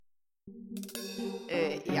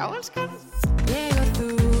Já, elskan. Ég og þú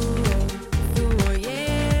og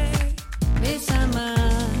ég, við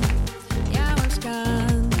saman. Já,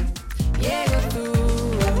 elskan. Ég og þú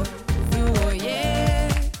og ég,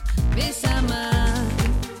 við saman.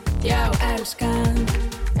 Já, elskan.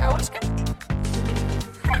 Já, elskan.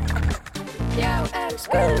 Já,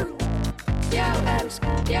 elskan. Já,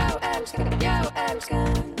 elskan. Já, elskan. Já,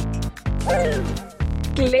 elskan.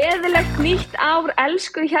 Gleðilegt nýtt ár,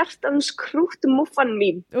 elsku hjartans krútt muffan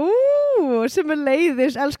mín. Sem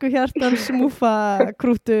leiðis, elsku hjartans muffa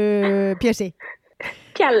krúttu pjessi.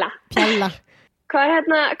 Pjalla.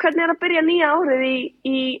 Hvernig að byrja nýja árið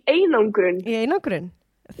í einangrun? Í einangrun?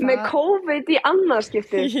 Með COVID í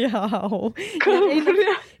annarskipti. Já.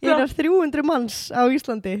 Ég er 300 manns á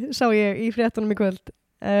Íslandi, sá ég í fréttunum í kvöld.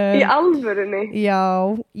 Í alvörunni?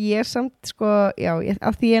 Já, ég samt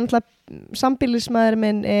af því ég náttúrulega sambýlismaður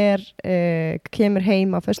minn kemur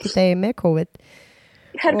heim á föstudegi með COVID.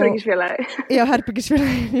 Herbergisfélagi. Já,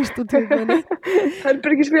 herbergisfélagi í stúdíóinu.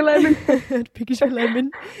 Herbergisfélagi minn.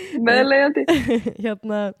 Meðleigjandi. Já,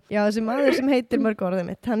 þessi maður sem heitir mörg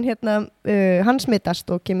orðið mitt, hann smittast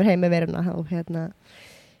og kemur heim með veruna og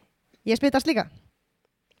ég smittast líka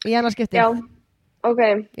í annarskipti. Já,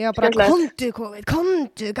 ok. Já, bara komdu COVID,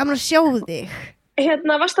 gaman að sjá þig.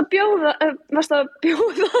 Varst að bjóða Ég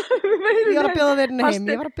var að bjóða verinu heim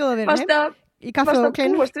í kaffi og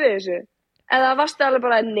kleinu. Varst að búast við þessu? Eða varstu alveg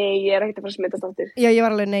bara, nei, ég er ekkert að fara að smittast aftur? Já, ég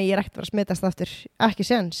var alveg, nei, ég er ekkert að fara að smittast aftur. Ekki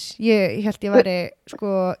séns. Ég held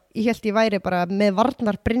ég væri bara með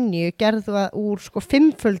varnarbrynju gerðu úr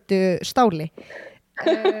 5-földu stáli.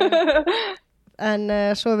 En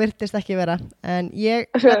svo virtist ekki vera. En ég,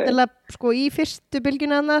 í fyrstu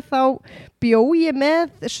bylgjuna þá bjó ég með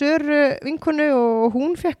Söru vinkonu og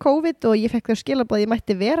hún fekk COVID og ég fekk þau skilaboð að ég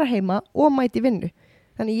mætti vera heima og mætti vinnu.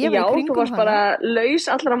 Þannig ég var í kringum hana. Já, þú varst bara laus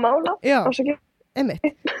allra mála. Já, einmitt.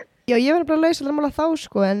 Já, ég var bara laus allra mála þá,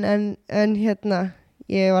 en ég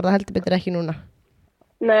var það heldur betur ekki núna.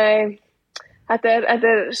 Nei, þetta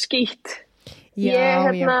er skýtt. Já,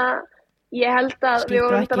 Ég held að við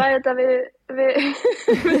vorum að ræða þetta við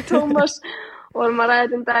Tómas og vorum að ræða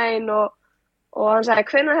þetta daginn og hann sagði,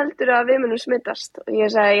 hvenær heldur að við munum smittast? Og ég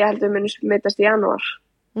sagði, ég held að við munum smittast í janúar.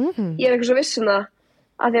 Ég er eitthvað svo viss það,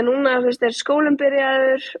 af því að núna, er skólinn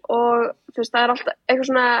byrjaður og það er alltaf eitthvað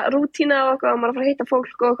svona rútína og eitthvað og maður að fara að hitta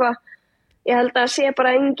fólk og eitthvað. Ég held að sé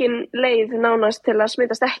bara engin leið nánast til að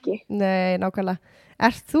smittast ekki. Nei, nákvæmlega.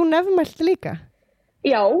 Ert þú nefmælt líka?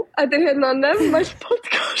 Já, þetta er nefmælt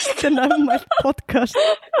podcast. Þetta er nefmælt podcast.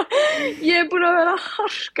 Ég er búin að vera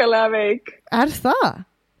harkalega veik. Er það?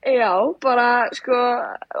 Já, bara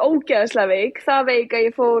ógeðslega veik. Það veik að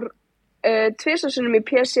ég fór 2 sinnum í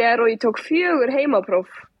PCR og ég tók 4 heimapróf.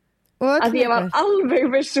 Að ég var alveg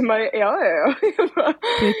vissum að, já, ég var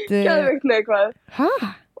geðveikt neikvæð. Hæ?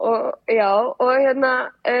 Og ég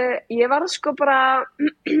var bara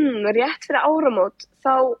rétt fyrir áramót,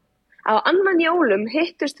 þá á annan jólum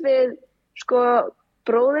hittust við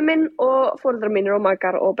bróðir minn og foreldrar mínir og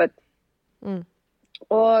makar og börn.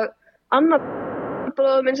 Og annar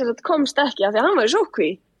bróðir minn sem komst ekki af því að hann var í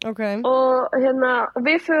sóttkví. Okay. Og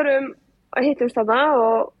við förum að hittumst þarna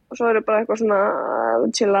og svo eru bara eitthvað svona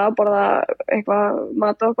chilla og borða eitthvað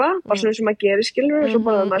mat og eitthvað, bara svona sem að gera skilur, svo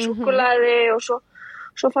borðaðum maður súkkulaði og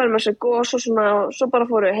svo færum maður sér gos og svona, og svo bara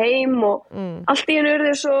fórum við heim og allt í einu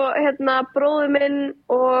urðu svo bróðir minn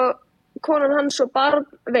og konan hans og barn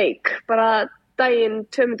veik, bara daginn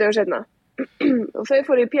 2 dögum seinna. Og þau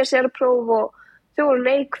fóru í PCR-próf og þau voru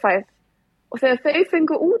neikvæð. Og þegar þau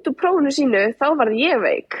fengu út úr prófunu sínu, þá var ég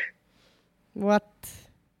veik. What?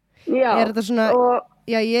 Já. Er þetta svona,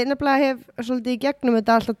 já, ég nefnilega hef svolítið í gegnum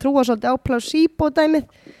þetta alltaf trúa svolítið á placebo-dæmið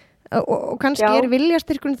og kannski er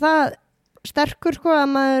viljastyrkurinn það sterkur, að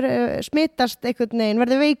maður smitast einhvern veginn,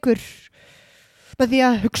 verður veikur með því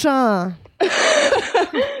að hugsa.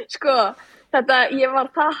 Ég var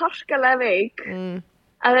það harkalega veik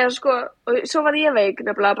að þegar og svo var ég veik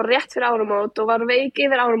nefnilega bara rétt fyrir áramót og var veik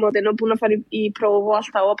yfir áramótin og búin að fara í próf og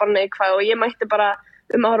allt það og bara neikvæð og ég mætti bara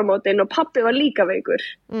áramótin og pabbi var líka veikur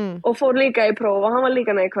og fór líka í próf og hann var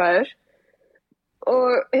líka neikvæður og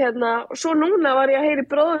svo núna var ég að heyra í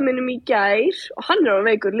bróður minnum í gær og hann er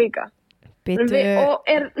veikur líka og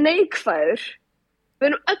er neikvæður. Við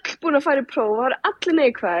erum öll búin að fara í próf og það eru allir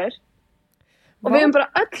neikvæðir. Og við erum bara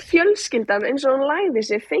öll fjölskyldan eins og hún læði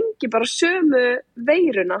sig, fengi bara sömu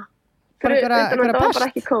veiruna. Bara það var bara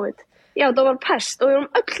ekki COVID. Já, það var pest og við erum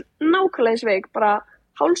öll nákvæmlega eins veik, bara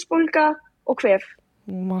hálsbólga og kvef.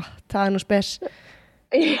 Það er nú spes.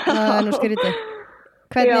 Já. Það er nú skrítið.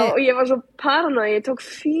 Já, og ég var svo paranoid, ég tók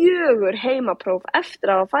 4 heimapróf eftir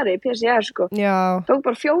að hafa farið í PCR, Já. Tók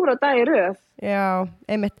bara 4 daga í röð. Já,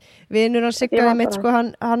 einmitt. Vinur hann Sigga einmitt, sko,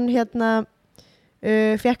 hann hérna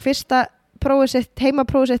fekk fyrsta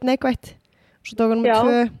heimaprófið sitt neikvætt. Svo tók hann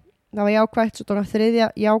 2, það var jákvætt, svo tók hann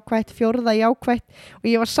 3 jákvætt, 4 jákvætt og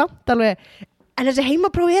ég var samt alveg, en þessi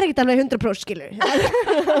heimapróf ekkert alveg 100% skilu.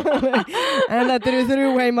 En þetta eru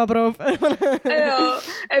 3 heimapróf. Já,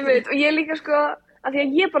 einmitt, og ég líka sko, af því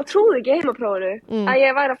að ég bara trúði ekki heimaprófinu að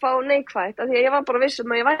ég væri að fá neikvætt, af því að ég var bara viss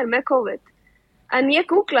að ég væri með COVID. En ég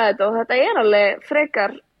googlaði þetta og þetta alveg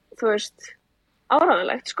frekar, þú veist,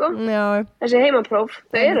 áræðanlegt, sko. Já. Þessi heimapróf,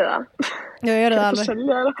 þau eru það. Já, eru það alveg.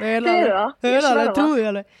 Þau eru það. Þau eru alveg, trúið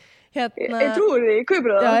alveg. Ég trúi því, ég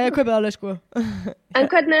kaupir það. Já, ég kaupir það alveg, sko.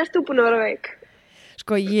 En hvernig ert þú búin að vera veik?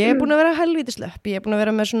 Sko, ég búin að vera helvítið slöpp. Ég búin að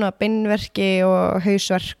vera með svona beinverki og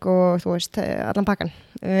hausverk og, þú veist, allan pakkan.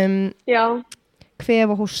 Já.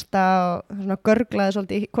 Kvef og hósta og svona görglaði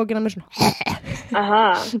svolítið í kokina með svona.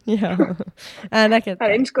 Aha. Já, en ekkert.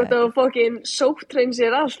 Það eins gott að fokkin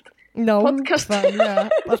sóttreinsir allt. Podcast. Já,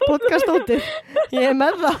 allt podcast ótið. Ég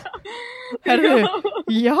með það. Herðu,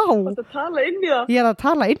 já. Þú ert að tala inn í það. Ég að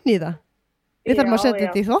tala inn í það. Ég þarf að setja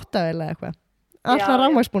þetta í þvottavél eða eitthvað. Alltaf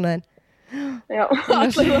rafmagnsbúnaðinn. Já.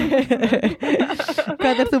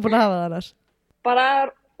 Hvað þú búin að hafa það annars? Bara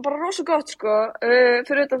rosa gott, sko.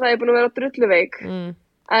 Fyrir utan það ég er búin að vera drulluveik.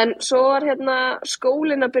 En svo var hérna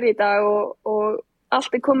skólinn að byrja í dag og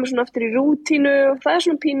allt komið svona aftur í rútínu og það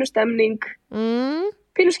svona pínu stemning.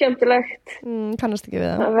 Pínu skemmtilegt. Kannast ekki við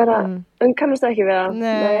það. Kannast ekki við það.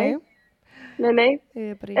 Nei.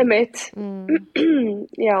 Einmitt.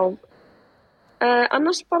 Já.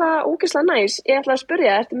 Annars bara ógeðslega næs. Ég ætla að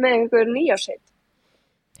spyrja, ertu með einhver nýjársheit?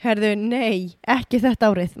 Herðu, nei, ekki þetta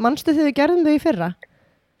árið. Manstu þegar við gerðum þau í fyrra?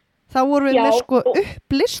 Þá vorum við með sko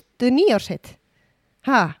upplistuð nýjársheit.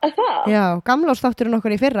 Ha? Það? Já, gamlástátturinn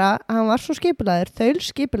okkar í fyrra, hann var svo skipulaður,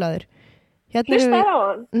 þaulskipulaður. Hlustaði á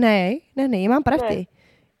hann? Nei, ég man bara eftir.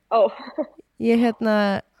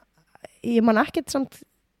 Ég man ekkert samt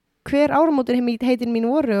hver áramótin heitin mín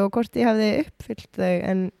voru og hvort ég hefði uppfyllt þau,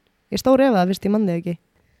 en ég stóri ef það, fyrst ég man þau ekki.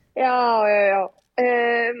 Já.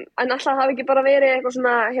 En alltaf hafi ekki bara verið eitthvað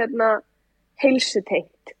svona,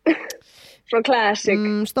 heilsutengt. Svona classic.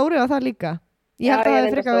 Stóri ef það líka. Ég held að það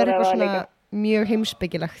hefði frekar verið eitthvað svona mjög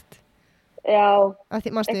heimspekilegt. Já.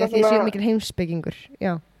 Manstu ekki, ég sé mikil heimspekingur.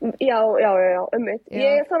 Já, einmitt.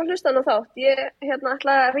 Ég þarf að hlusta hann á þátt. Ég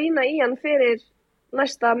ætla að rýna í hann fyrir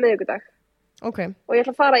næsta miðvikudag. Ok. Og ég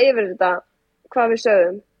ætla að fara yfir þetta, hvað við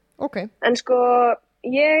sögum. Ok. En sko,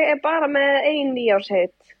 ég er bara með 1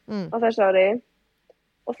 nýjársheit á þessu ári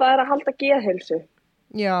og það er að halda geðheilsu.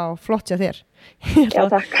 Já, flott hjá þér. Já,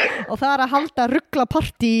 takk. Og það er að halda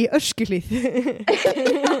rugglapartí í Öskjuhlíð.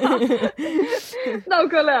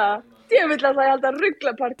 Nákvæmlega. Ég vil að það halda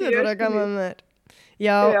rugglapartí í Öskjuhlíð. Þetta er gaman með þér.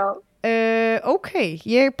 Já. Ok,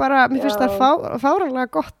 mér finnst það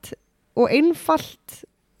fáránlega gott og einfalt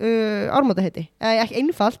ármótaheiti. Ekki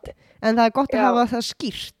einfalt, en það er gott að hafa það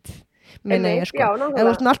skýrt. Minna ég, sko. Já, nákvæmlega. Ef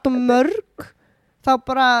þú ert allt mörg, þá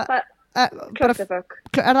bara... Clusterfuck.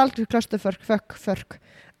 Er það aldrei clusterfuck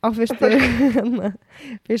á fyrstu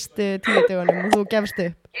 10 dögunum og þú gefst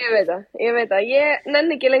upp? Ég veit það. Ég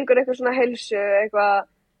nenni ekki lengur eitthvað svona heilsu, eitthvað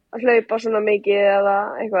að hlaupa svona mikið eða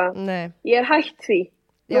eitthvað. Nei. Ég er hætt því.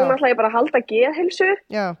 Núna ætla ég bara að halda geðheilsu.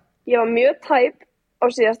 Já. Ég var mjög tæp á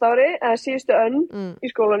síðasta ári, eða síðustu önn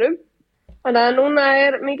í skólanum. Þannig að núna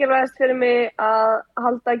er mikilvægast fyrir mig að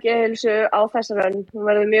halda geðheilsu á þessar önn. Hún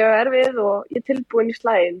verður mjög erfið og ég er tilbúin í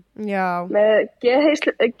slaginn. Já. Með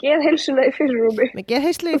geðheilsuna í fyrirrúmi. Með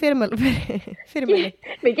geðheilsuna í fyrirrúmi.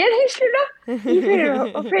 Með geðheilsuna í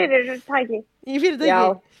fyrirtæki. Í fyrirtæki? Já,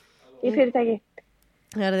 í fyrirtæki.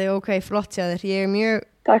 Það er þig ok, flott sér þér. Ég er mjög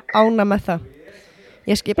ána með það.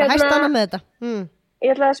 Ég skipa hæst ána með þetta.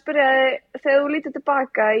 Ég ætla að spyrja þig, þegar þú lítur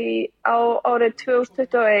tilbaka á árið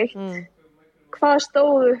 2021, hvað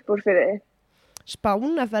stóð upp úr fyrir þig?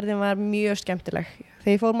 Spánaferðin var mjög skemmtileg.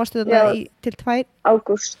 Þegar ég fór mástu þetta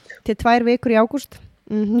til 2 vikur í ágúst.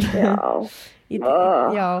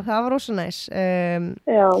 Já, það var rosa næs.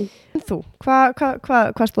 Þú,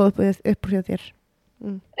 hvað stóð upp úr hjá þér?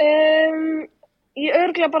 Ég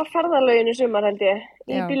örugglega bara ferðalögin í sumar held ég,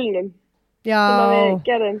 í bílnum. Já, sem við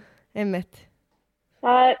gerðum. Einmitt.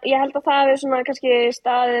 Ég held að það er svona kannski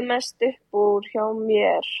staðið mest upp úr hjá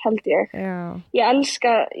mér, held ég. Já. Ég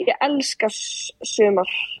elska sumar.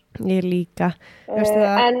 Ég líka.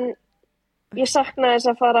 En ég sakna þess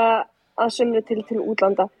að fara að sumri til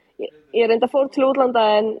útlanda. Ég reynda að fór til útlanda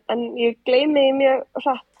en ég gleymi mjög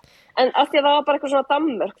hratt. En af því að það var bara eitthvað svona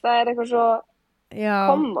Danmörk, það er eitthvað svo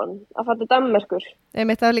common að fara til Danmörkur. En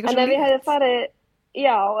ef ég hefði farið...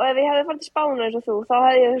 Já, ef ég hefði farið til Spánar eins og þú, þá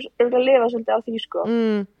hefði ég að lifa svolítið á því, sko.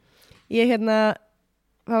 Ég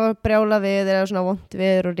það var brjála veður eða svona vont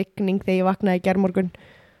veður og rigning þegar ég vaknaði í gærmorgun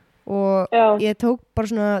og Já. ég tók bara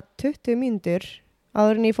svona 20 mínútur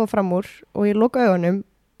áður en ég fór fram úr og ég lokaði augunum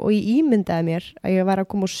og ég ímyndaði mér að ég var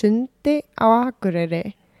að koma á sundi á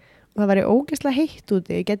Akureyri og það væri ógeðslega heitt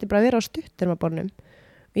úti, ég geti bara verið á stuttermabornum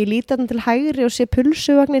og ég líti þarna til hægri og sé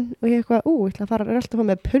pulsuvagnin og ég eitthvað, ég ætla að fara að fá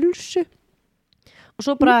með pulsu og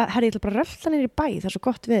svo bara, ég ætla bara að rölda niður í bæ, það er svo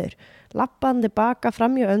gott veður labbaðan tilbaka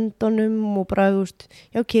fram í öndunum og bara,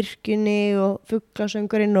 hjá kirkjunni og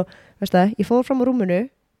fuglasöngurinn og, ég fór fram á rúminu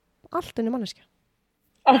allt henni manneskja.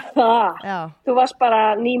 Það? Já. Þú varst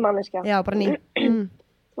bara ný manneskja? Já, bara ný.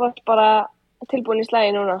 Þú varst bara tilbúin í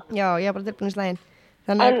slaginn núna? Já, ég var bara tilbúin í slaginn.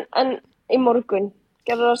 En í morgun?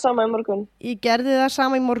 Gerðu það sama í morgun? Ég gerði það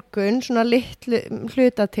sama í morgun, svona litlu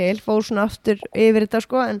hluta til, fór svona aftur yfir þetta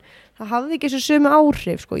sko, en það hafði ekki þessu sömu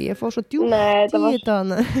áhrif sko, ég fór svo djúpt í þetta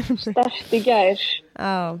hana. Sterkt í gær.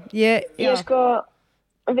 Já.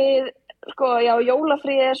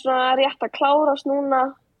 Jólafríð er svona rétt að klárast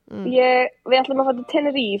núna. Við ætlum að fara til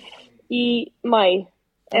Tenerife í maí,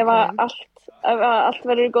 ef allt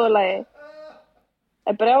verður í góðu lagi.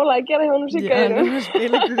 Er brjála að gera hjá honum Sigga Já, hann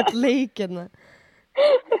spila eitthvað leik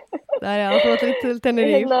Það er þú ætlir til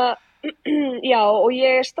Tenerife Já, og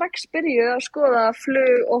ég er strax byrjuð að skoða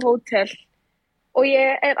flug og hótel og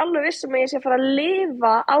ég er alveg viss að ég sé að fara að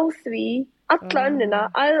lifa á því alla önnina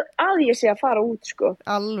að ég sé að fara út sko.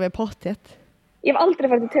 Alveg pottþétt. Ég hef aldrei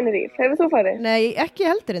farið til Tenerife, hefur þú farið? Nei, ekki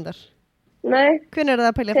heldur reyndar. Nei. Hvenær er það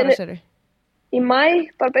að pælja að fara sér? Í maí,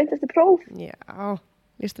 bara beint eftir próf. Já,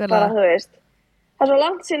 víst vel bara þú veist. Það er svo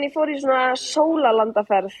langt síðan ég fór í svona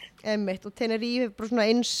sólalandaferð. Einmitt, og Tenerife er bara svona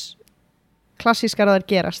eins klassískar að það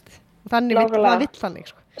gerast. Og þannig vill þannig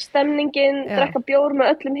sko. Stemningin, drekka bjór með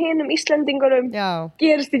öllum hinum Íslendingurum. Já.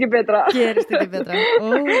 Gerist ekki betra.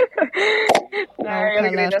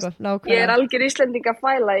 Nákvæmlega sko, nákvæmlega. Ég er algjör Íslendinga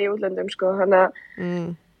fæla í útlöndum sko, þannig að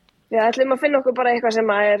við ætlum að finna okkur bara eitthvað sem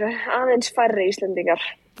er aðeins færri Íslendingar.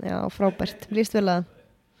 Já, frábært, líst vel að.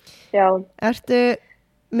 Já. Ertu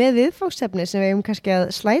með viðfangsefni sem við kannski að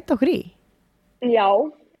slæta okkur í? Já,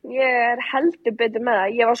 ég er heldur betur með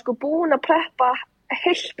það. Ég var sko búin að preppa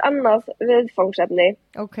heilt annað viðfangsefni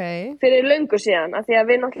fyrir löngu síðan, af því að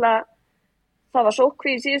við náttúrulega, það var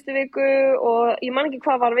sóttkví í síðustu viku og ég man ekki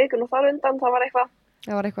hvað var vikun og þar undan, það var eitthvað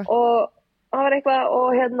og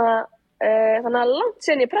þannig að langt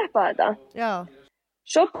síðan ég preppaði þetta. Já.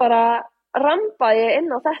 Svo bara rambaði ég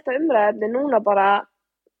inn á þetta umræðefni núna bara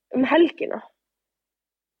helgina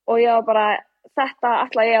og ég var bara, þetta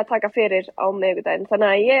ætla ég að taka fyrir á miðvikudaginn, þannig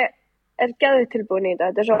að ég er geðveikt tilbúin í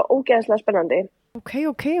þetta er svo ógeðslega spennandi. Ok.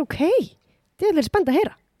 Það er spennt að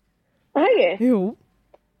heyra. Það ekki? Jú.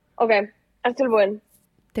 Ok, er tilbúin?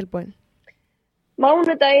 Tilbúin.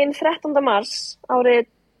 Mánudaginn 13. mars árið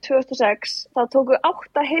 2006, þá tóku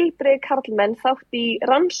 8 heilbrigðir karlmenn þátt í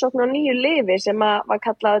rannsókn á nýju lyfi sem var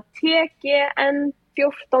kallað TGN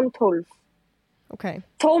 1412. Ok.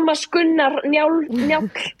 Tómas Gunnar Njáll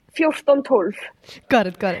 1412.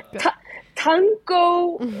 Got it.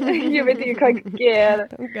 Tango, ég veit ekki hvað ég er.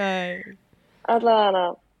 Ok. Allavega,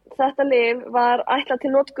 þetta lyf var ætlað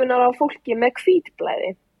til notkunar á fólki með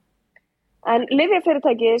hvítblæði. En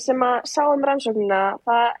lyfjafyrirtæki sem að sá rannsóknina,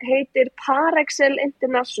 það heitir Parexel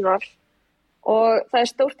International og það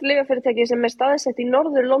er stórt lyfjafyrirtæki sem er staðsett í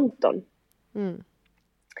norður London.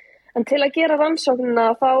 En til að gera rannsóknina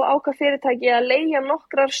þá ákvað fyrirtæki að leigja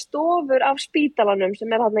nokkrar stofur af spítalanum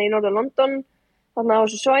sem er þarna í norður London, þarna á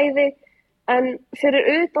þessu svæði. En fyrir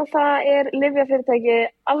utan það er lyfjafyrirtæki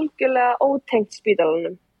algjörlega ótengt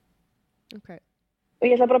spítalanum. Ok. Og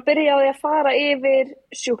ég ætla bara að byrja á því að fara yfir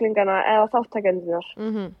sjúklingana eða þáttakendunar.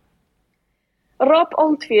 Rob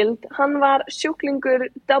Oldfield, hann var sjúklingur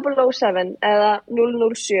 007 eða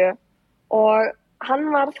 007 og hann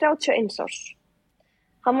var 31 árs.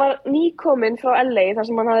 Hann var nýkominn frá LA þar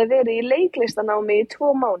sem hann hafði verið í leiklistanámi í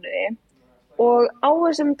 2 mánuði og á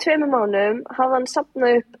þessum 2 mánuðum hafði hann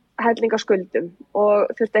safnað upp hellingaskuldum og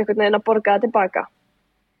þurfti einhvern veginn að borga það tilbaka.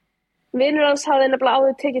 Vinur hans hafði nefnilega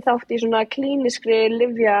áður tekið þátt í svona klíniskri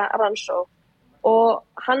lyfjarannsókn og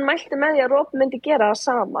hann mælti með því að Rob myndi gera það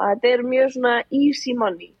sama. Þetta er mjög svona easy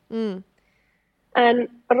money. En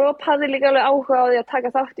Rob hafði líka alveg áhuga á því að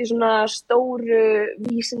taka þátt í svona stóru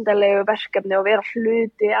vísindalegu verkefni og vera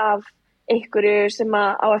hluti af einhverju sem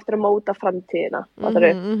á eftir að móta framtíðina.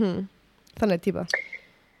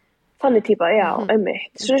 Þannig típa, já, einmitt.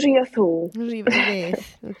 Svona sem ég og þú.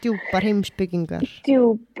 Djúpar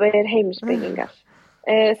heimsbyggingar.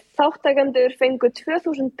 Þáttakendur fengu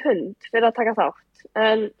 2.000 pund fyrir að taka þátt,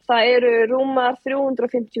 en það eru rúmar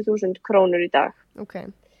 350.000 krónur í dag. Ok.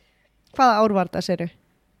 Hvaða ár var það, segirðu?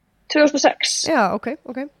 2006. Já, ok.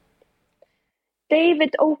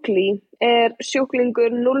 David Oakley er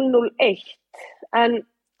sjúklingur 001 en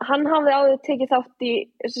hann hafði áður tekið þátt í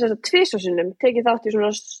tvisvarsinnum, tekið þátt í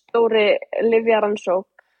svona stóri lyfjarannsókn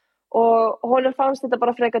og honum fannst þetta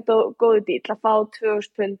bara frekar góðu díll að fá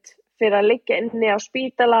 2000 pund fyrir að liggja inni á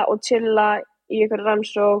spítala og chilla í einhverju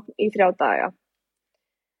rannsókn í 3 daga.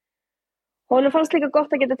 Honum fannst líka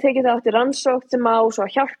gott að geta tekið þátt í rannsókn sem á svo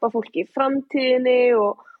að hjálpa fólki í framtíðinni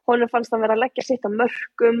og honum fannst hann vera að leggja sitt á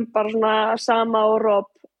mörkum, bara svona sama og Rob,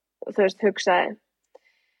 hugsaði.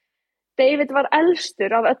 David var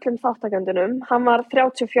elstur af öllum þáttakendunum, hann var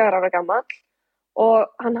 34 ára gamall og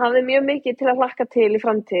hann hafði mjög mikið til að hlakka til í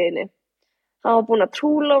framtíðinni. Hann var búinn að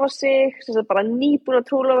trúlofa sig, bara nýbúinn að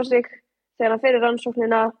trúlofa sig þegar hann fyrir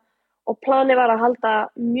rannsóknina og planið var að halda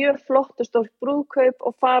mjög flott og stórt brúðkaup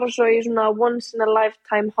og fara svo í svona once in a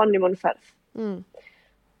lifetime honeymoon ferð.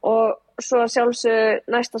 Og svo sjálfsög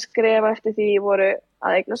næsta skref eftir því voru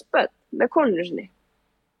að eignast börn með konunni sinni.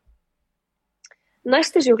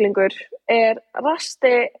 Næsti sjúklingur er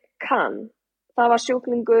Rasti Khan. Það var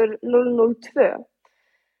sjúklingur 002.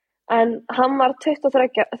 En hann var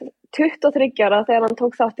 23 ára þegar hann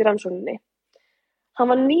tók þátt í rannsókninni.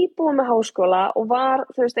 Hann var nýbúinn með háskóla og var,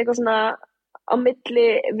 eitthvað svona á milli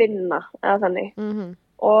vinna eða þannig.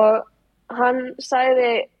 Og hann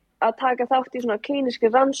sagði að taka þátt í svona klíniski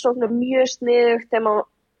rannsókn mjög sniðugt þegar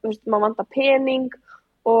maður vantar pening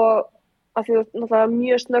og að því náttúrulega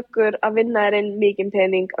mjög snöggur að vinna inn mikinn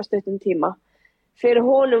pening á stuttum tíma. Fyrir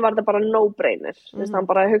honum var þetta bara no-brainer. Hann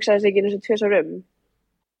bara hugsaði sig ekki eins og 2 árum.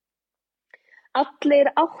 Allir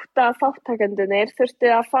 8 þáttakendurnir þurftu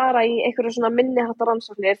að fara í einhverju svona minniháttar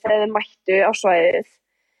rannsóknir þegar þeir mættu á svæðið.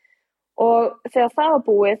 Og þegar það var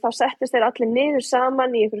búið þá settust þeir allir niður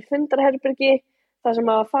saman í einhverju fundarherbergi þar sem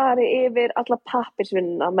að fari yfir alla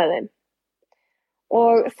pappirsvinnuna með þeim.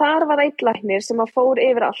 Og þar var einn læknir sem að fór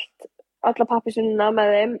yfir alla pappirsvinnuna með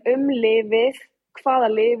þeim lyfið, hvaða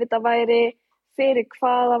lyf þetta væri, fyrir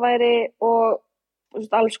hvað það væri og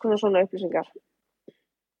alls konar svona upplýsingar.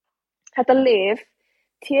 Þetta lyf,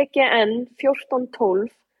 TGN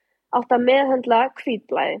 1412, átti að meðhöndla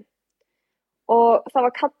hvítblæði og það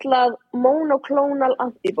var kallað monoclonal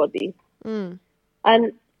antibody. En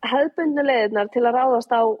hefðbundnu leiðirnar til að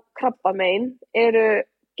ráðast á krabbamein eru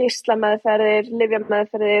geislameðferðir,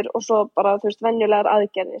 lyfjameðferðir og svo bara venjulegar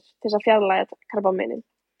aðgerðir til þess að fjarlægja krabbameinin.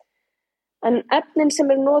 En efnin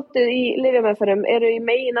sem eru notuð í lyfjameðferðum eru í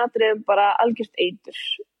meginatriðum bara algjört eitur.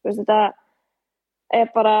 Þetta er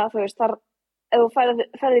bara, ef þú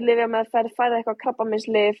ferð í lyfjameðferð, færð eitthvað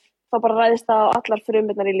krabbameinslyf, þá bara ræðist það á allar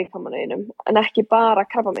frumurnar í líkamanum, en ekki bara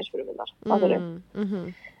krabbameinsfrumurnar.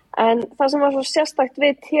 En það sem var svo sérstakt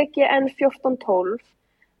við TGN 1412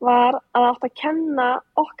 var að það átti að kenna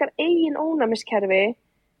okkar eigin ónæmiskerfi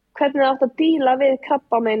hvernig það átti að díla við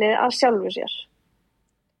krabbameinið að sjálfu sér.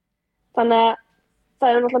 Þannig að það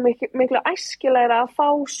er náttúrulega miklu æskilegra að fá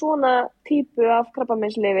svona típu af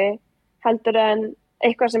krabbameinslyfi heldur en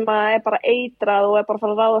eitthvað sem er bara eitrað og er bara að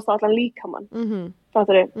fara að ráðast á allan líkamann.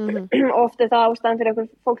 Oft er það ástæðan fyrir einhver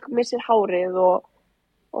fólk missir hárið og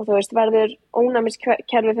verður ónæmiskerfi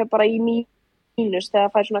fyrir bara í mínus þegar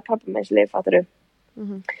það fær svona krabbameinslyf,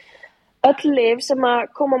 Öll lyf sem að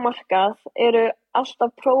koma á markað eru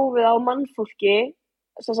alltaf prófið á mannfólki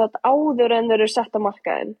áður en þau eru sett á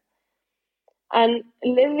markaðinn. En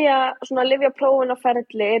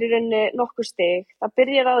lyfjaprófunarferli er í rauninni nokkur stig. Það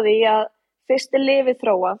byrjar á því að fyrst er lyfið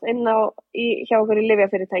þróað hjá okkur í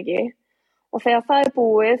lyfjafyrirtæki og þegar það er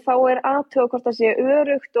búið þá er athugað hvort það sé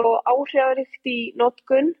örugt og áhrifaríkt í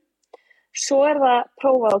notkun. Svo er það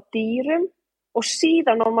prófað á dýrum og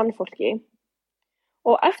síðan á mannfólki.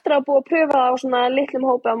 Og eftir að búið að pröfa það á svona litlum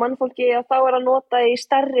hópi af mannfólki þá er að nota í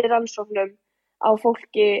stærri rannsóknum á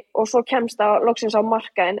fólki og svo kemst það loksins á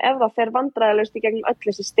markaðinn ef það fer vandræðalaust í gegnum öll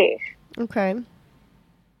þessi stig.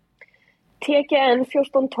 TGN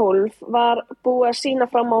 1412 var búið að sýna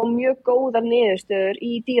fram á mjög góðar niðurstöður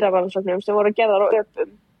í dýrarannsóknum sem voru gerðar á öpum.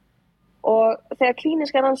 Og þegar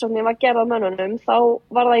klíniska rannsóknin var gerð á mönnunum þá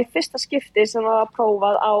var það í fyrsta skipti sem var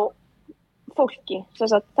prófað á fólki,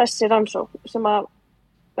 þessi rannsókn sem að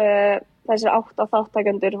þessir 8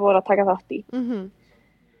 þáttakendur voru að taka þátt í.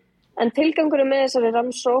 En tilgangurinn með þessari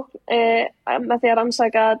rannsókn með því að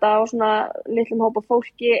rannsaka þetta á svona litlum hópa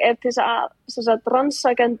fólki er til þess að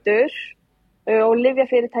rannsakendur og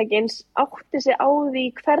lyfjafyrirtækins átti sig á því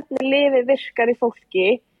hvernig lyfið virkar í fólki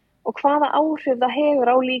og hvaða áhrif það hefur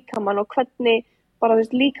á líkamann og hvernig bara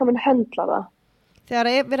líkamann höndlar það. Þegar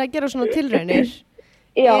verið að gera svona tilraunir,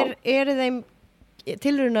 er þeim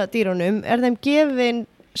tilraunadýrunum, er þeim gefin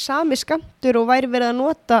sami skammtur og væri verið að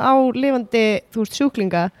nota á lifandi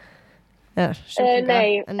sjúklinga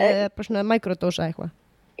Nei, en bara svona mikrodósa eitthvað.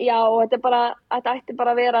 Já, þetta ætti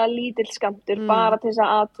bara að vera lítill skammtur, bara til þess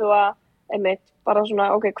að athuga, einmitt, bara svona,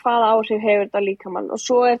 ok, hvaða áhrif hefur þetta líkamann? Og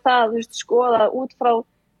svo það, þú veist, skoðað út frá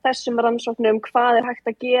þessum rannsóknum hvað hægt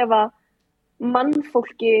að gefa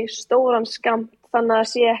mannfólki stóran skammt þannig að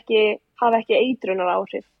hafi ekki eitrunar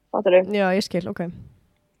áhrif, fattarðu? Já, ég skil, ok.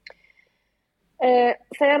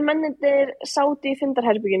 Þegar mennirnir sátu í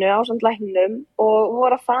fundarherberginu ásamt lækninum og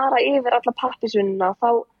voru að fara yfir alla pappisvinnuna,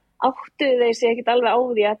 þá áttuðu þeir sig ekkert alveg á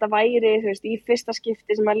því að þetta væri, þú veist, í fyrsta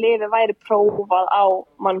skipti sem að lyfið væri prófað á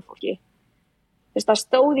mannfólki. Þú veist, það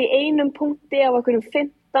stóð í einum punkti af okkurum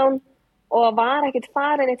 15 og það var ekkert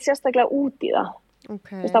farin eitt sérstaklega út í það.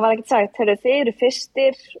 Okay. Þú veist, það var ekkert sagt, þeir eru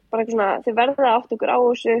fyrstir, bara eitthvað svona, þið verða að átta ykkur á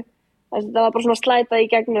þessu. Það var bara svona slætað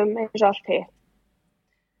í gegnum eins og allt hitt.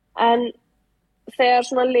 En þegar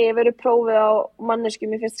svona lyf eru prófið á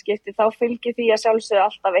manneskjum í fyrsta skipti, þá fylgir því að sjálfsögðu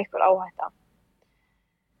alltaf einhver áhætta.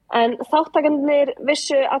 En þátttakendur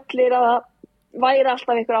vissu allir að það væri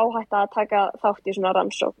alltaf einhver áhætta að taka þátt í svona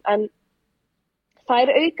rannsókn. En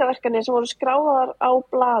þær aukaverkanir sem voru skráðar á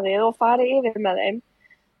blaðið og farið yfir með þeim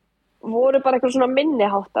voru bara eitthvað svona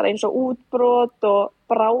minniháttar eins og útbrot og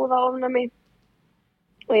bráðaofnæmi.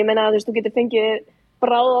 Og ég meina að þú getur fengið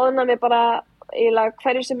bráðaofnæmi bara eiginlega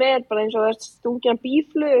hverju sem bara eins og stungin af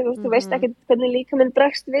býflugu, þú veist ekki hvernig líkaminn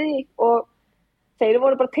bregst við því og þeir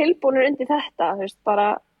voru bara tilbúnir undir þetta, þú veist, bara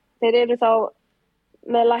þeir eru þá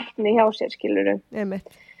með lækni hjá sér, skilurðu.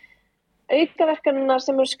 Aukaverkanirnar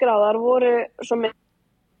sem eru skráðar voru svo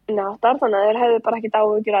minniháttar, þannig að þeir hefðu bara ekkert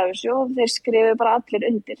áhyggjur af þessu og þeir skrifuðu bara allir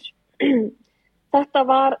undir. Þetta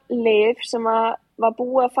var lyf sem var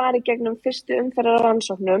búið að fara í gegnum fyrstu umferðar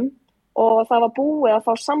rannsóknum og það var búið að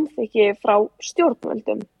fá samþykki frá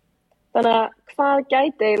stjórnvöldum. Þannig að hvað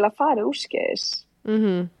gæti eiginlega farið úrskeiðis?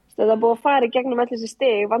 Þetta var búið að fara í gegnum allir þessi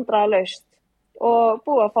stig vandræðalaust og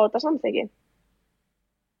búið að fá þetta samþykki.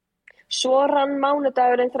 Svo rann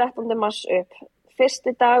mánudagurinn 13. mars upp.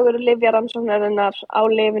 Fyrsti dagur lyfjarannsóknarinnar á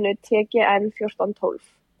lyfinu TGN 1412.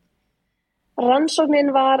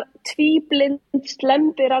 Rannsóknin var tvíblind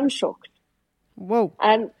slembirannsókn. Wow.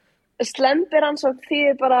 En slembirannsókn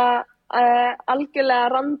þýðir bara algjörlega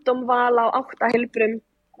random val á 8 heilbrum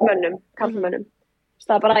mönnum, karlmönnum.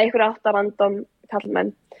 Það er bara einhverja 8 random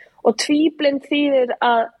karlmenn. Og tvíblind þýðir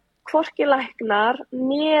að hvorki læknar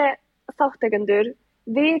né þátttakendur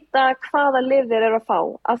vita hvaða lyf þeir eru að fá.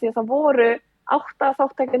 Af því að það voru 8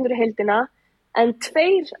 þátttakendur í heildina en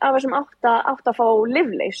 2 af þessum 8 áttu að fá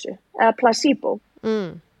lyfleysu eða placebo.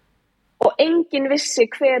 Og enginn vissi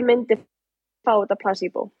hver myndi fá þetta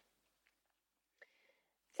placebo.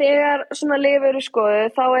 Þegar svona lyf eru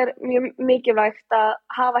skoðuð þá er mjög mikilvægt að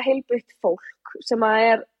hafa heilbrigt fólk sem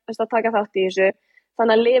að taka þátt í þessu.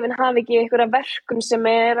 Þannig að lyfin hafi ekki einhverja verkun sem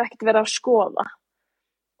ekkert verið að skoða.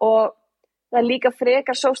 Og það er líka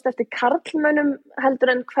frekar sóst eftir karlmönnum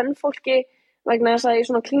heldur en kvenfólki vegna þess að í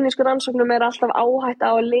svona klínísku rannsóknum er alltaf áhætta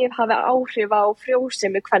á að lyf hafi áhrif á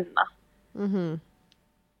frjósemi kvenna.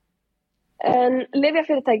 En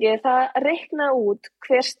lyfjafyrirtæki það reiknaði út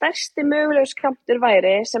hver stærsti mögulegu skammtur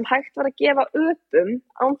væri sem hægt var að gefa öpum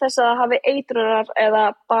án þess að það hafi eitrunar eða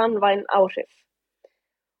banvæn áhrif.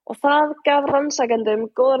 Og það gaf rannsakendum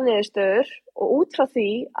góðar niðurstöður og út frá því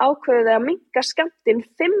ákveðuðu þeir að minnka skammtinn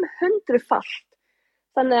 500-falt.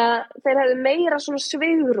 Þannig að þeir hefðu meira svona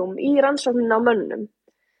svigrúm í rannsóknina á mönnum.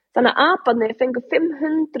 Þannig að aparnir fengu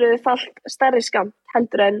 500-falt stærri skammt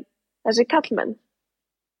heldur en þessi karlmenn.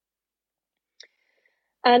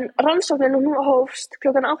 En rannsóknin hófst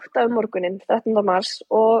klukkan 8 morguninn, 13. mars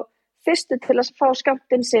og fyrstu til að fá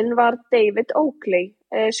skammtinn sinn var David Oakley,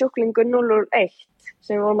 sjúklingur 001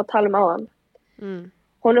 sem við vorum að tala áðan.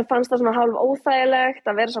 Honum fannst það svona hálf óþægilegt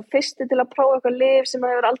að vera svo fyrstu til að prófa eitthvað lyf sem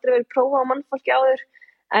hefur aldrei verið prófað á mannfólki áður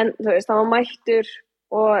en þú veist, hann var mættur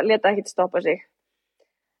og lét ekkert stoppa sig.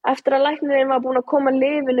 Eftir að læknirinn var búin að koma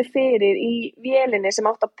lyfinu fyrir í vélinni sem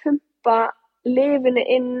átti að pumpa lyfinu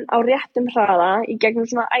inn á réttum hraða í gegnum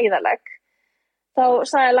svona æðalegg. Þá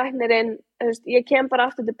sagði læknirinn, ég kem bara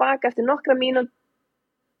aftur tilbaka eftir nokkra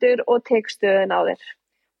mínútur og tek stöðun á þér.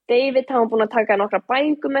 David hann var búin að taka nokkra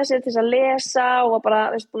bækur með sér til að lesa og var bara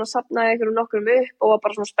búin að safna nokkrum upp og var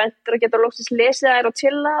bara svona spenntur að geta loksins lesið þær og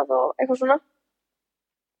chillað og eitthvað svona.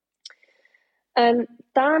 En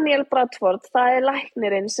Daniel Bradford, það er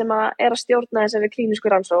læknirinn sem er að stjórna þessari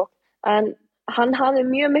klínísku rannsókn, en hann hafði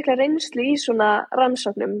mjög mikla reynslu í svona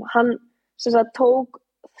rannsóknum. Hann tók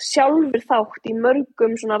sjálfur þátt í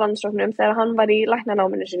mörgum svona rannsóknum þegar hann var í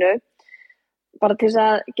læknanáminu sínu, bara til þess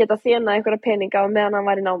að geta þénað einhverja peninga meðan hann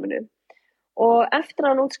var í náminu. Og eftir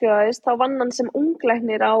að hann útskrifaðist þá vann hann sem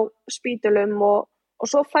unglæknir á spítölum og og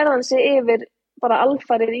svo færði hann sig yfir bara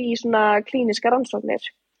alfarið í svona klíniska rannsóknir.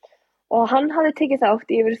 Og hann hafði tekið þátt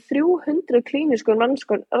í yfir 300 klíniskum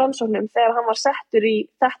rannsóknum þegar hann var settur í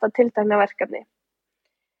þetta tiltekna verkefni.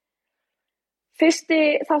 Fyrsti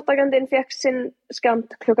þáttakandinn fékk sinn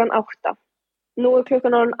skammt klukkan 8. Nú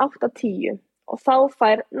klukkan orðin 8:10 og þá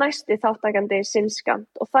fær næsti þáttakandi sinn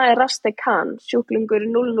skammt og það Raste Khan, sjúklingur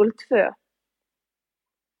 002.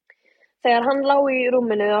 Þegar hann lá í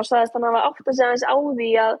rúminu og sagðist hann hafa áttað sig aðeins á því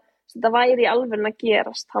að þetta væri í alvörun að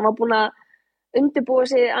gerast. Hann var búinn að undirbúa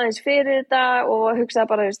sig aðeins fyrir þetta og hugsaði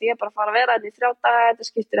bara, ég er bara að fara að vera þetta í 3 daga, þetta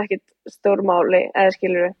skiptir ekkit stór máli, eða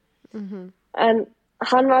skilurðu. En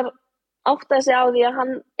hann var áttaði sig á því að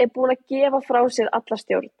hann er búinn að gefa frá sér alla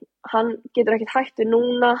stjórn. Hann getur ekkit hætt við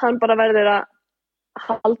núna, hann bara verður að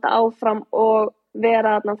halda áfram og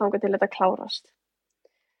vera þarna þangað til þetta klárast.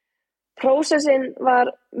 Prósessin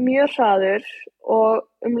var mjög hraður og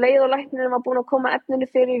leið og læknirinn var búinn að koma efninu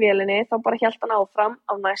fyrir í vélinni, þá bara hélt hann áfram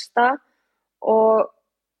á næsta og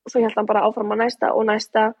svo hélt hann bara áfram á næsta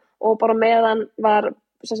og bara meðan var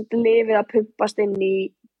lyfið að pumpast inn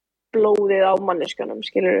í blóðið á manneskjunum,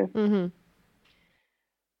 skilurðu.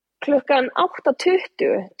 Klukkan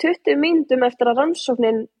 8:20, 20 mínútum eftir að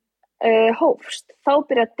rannsóknin hófst, þá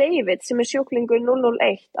byrjaði David sem sjúklingur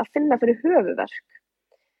 001 að finna fyrir höfuðverk.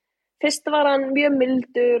 Fyrst var hann mjög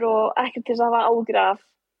mildur og ekkert til þess að hafa áhyggjur af,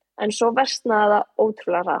 en svo versnaði það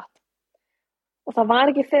ótrúlega hratt. Og það var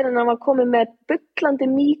ekki fyrr en hann var kominn með bullandi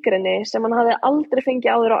mígreni sem hann hafði aldrei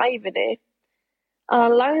fengið áður á ævinni, að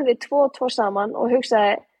hann lagði 2 og 2 saman og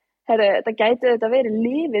hugsaði, þetta gæti þetta verið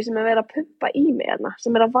lyfið sem er verið að pumpa í mig hérna,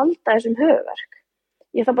 sem er að valda þessum höfuðverk.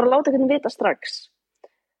 Ég þarf bara að láta hvernig vita strax.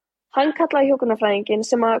 Hann kallaði hjúkrunarfræðinginn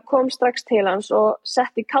sem kom strax til hans og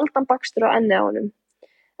setti kaldan bakstur á ennið á honum.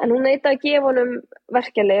 En hún neitaði að gefa honum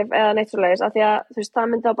verkjalyf eða neitt svoleiðis af því að það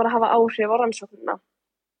myndi bara hafa áhrif á rannsóknina.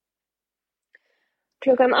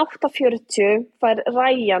 Klukkan 8:40 fær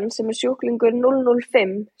Ryan sem sjúklingur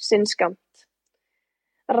 005 sinn skammt.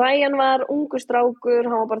 Ryan var ungur strákur,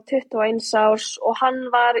 hann var bara 21 árs og hann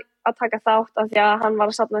var að taka þátt af því að hann var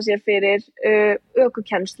að safna sér fyrir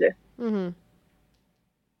ökukennslu.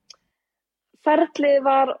 Ferlið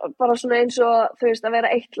var bara svona eins og að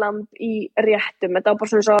vera eitt lamb í réttum. Þetta var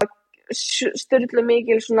bara svona svo sturlu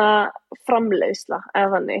mikil svona framleiðsla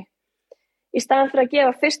eða þannig. Í staðan fyrir að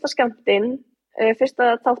gefa fyrsta skammtinn,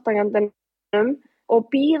 fyrsta þáttakandinum og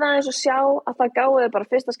bíða eins og sjá að það gáði bara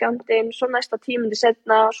fyrsta skammtinn, svo næsta 10 mínútur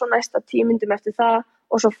seinna, svo næsta 10 mínútum eftir það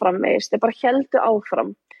og svo framvegis. Þeir bara héldu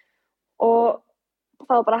áfram og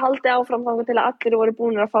það var bara haldið áfram þangað til að allir voru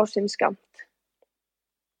búnir að fá sinn skammt.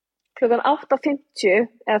 Klukkan 8:50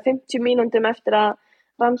 eða 50 mínútum eftir að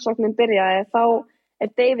rannsóknin byrjaði, þá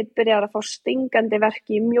David byrjaði að fá stingandi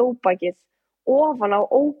verki í mjóbakið ofan á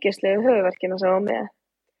ógeðslegu höfuðverkina sem var með.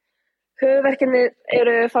 Höfuðverkinir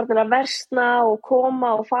eru farnir að versna og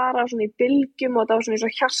koma og fara svona í bylgjum og það var svona eins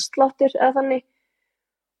og hjartsláttur eða þannig.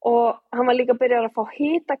 Og hann var líka byrjaður að fá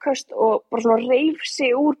hitaköst og bara svona reif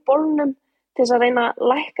sig úr bolnum til þess að reyna að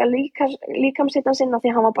lækka líkamshitann sinna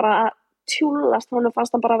því hann var bara að tjúllast, hann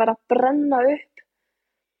fannst hann bara að vera að brenna upp.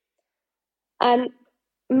 En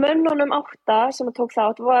mönnunum 8 sem tók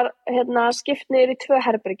þátt var skipt niður í 2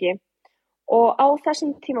 herbergi og á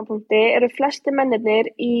þessum tímapunkti eru flestir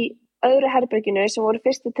mennirnir í öðru herberginu sem voru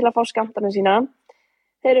fyrstir til að fá skammtana sína.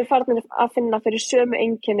 Þeir eru farnir að finna fyrir sömu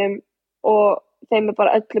einkennum og þeim er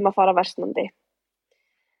bara öllum að fara versnandi.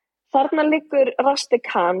 Þarna liggur Raste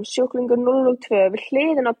Khan, sjúklingur 002 við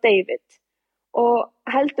hliðin á David og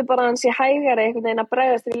heldur bara að hann sé hægari einhvern veginn að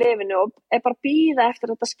bregðast í lyfinu og er bara að bíða eftir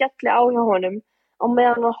að þetta skelli á hjá honum á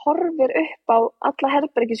meðan hann horfir upp á alla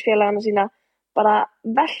herbergisfélagana sína bara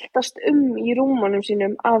veltast í rúmunum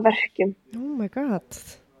sínum af verkjum. Oh my god.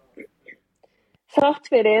 Þrátt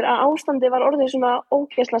fyrir að ástandið var orðið svona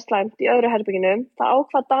ógeðslega slæmt í öðru herberginu, þá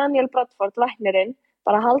ákvað Daniel Bradford, læknirinn,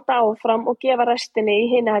 bara að halda áfram og gefa restinni í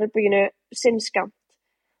hinu herberginu sinn skammt.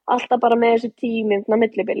 Alltaf bara með þessu 10 mínútna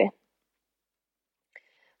millibili.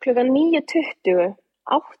 Klukkan 9:20,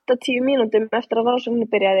 8-10 mínútum eftir að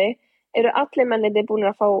rannsóknin byrjaði, eru allir mennirnir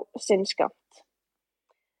búnir að fá sinn skammt.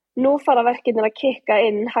 Nú fara verkirnir að kikka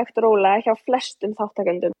inn hægt og rólega hjá flestum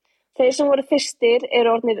þáttakendum. Þeir sem voru fyrstir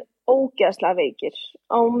eru orðnir ógeðslega veikir,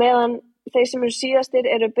 á meðan þeir sem eru síðastir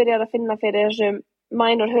eru byrjar að finna fyrir þessum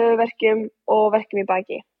minor höfuðverkjum og verkjum í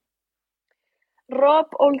baki.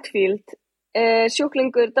 Rob Oldfield,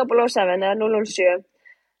 sjúklingur 007 eða 007,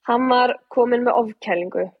 hann var kominn með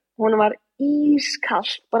ofkælingu. Hún var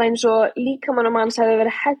ískalt, bara eins og líkamanum hans hefði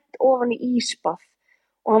verið hent ofan í ísbað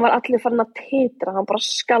og hann var allir farinn að titra, hann bara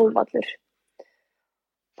skalf allur.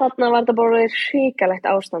 Þarna var þetta bara hrikalegt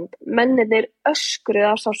ástand. Mennirnir öskruðu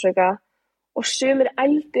af sársauka og sumir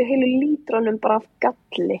ældu heilu lítrónum bara af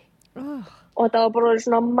galli. Og þetta var bara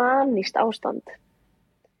svona manískt ástand.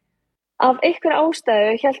 Af einhverju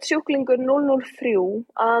ástæðu hélt sjúklingur 003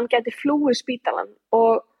 að hann gæti flúið spítalann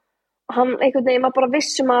og hann einhvern veginn var bara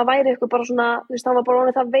viss að væri eitthvað bara svona, hann var bara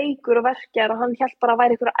orðinn það veikur og verkjar og hann hélt bara að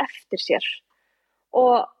væri eitthvað eftir sér.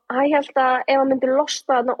 Og hann hélt að ef hann myndi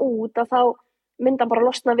losna þarna út að þá myndi hann bara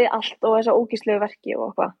losna við allt og þessa ógíslegu verki og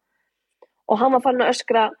eitthvað. Og hann var farin að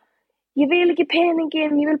öskra, ég vil ekki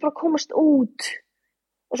peningin, ég vil bara komast út.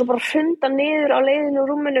 Og svo bara hrunda niður á leiðinu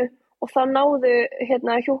úr rúminu og þá náðu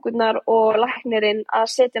hjúkurnar og læknirinn að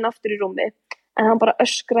setja hann aftur í rúmi. En hann bara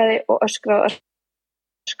öskraði og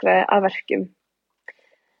öskraði af verkjum.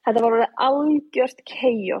 Þetta var orðið algjört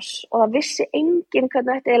chaos og það vissi enginn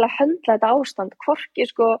hvernig þetta eiginlega höndla þetta ástand, hvorki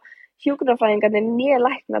hjúkrunarfræðingarnir né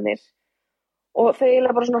læknarnir. Og þau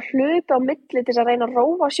eiginlega bara svona hlupu á milli til að reyna að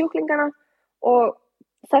róa sjúklingana og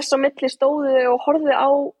þess á milli stóðu þau og horfðu á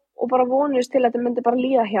og bara vonuðust til að þetta myndi bara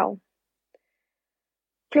líða hjá.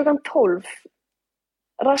 Klukkan 12,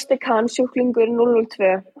 Rasti Khan, sjúklingur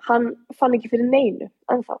 002, hann fann ekki fyrir neinu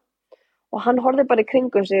ennþá. Og hann horfði bara í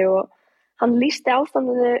kringum sig og hann lýsti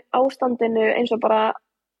ástandinu eins og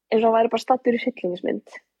hann væri bara staddur í hryllingsmynd.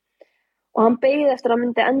 Og hann beið eftir að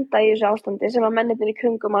myndi enda í þessu ástandi sem að mennirnir í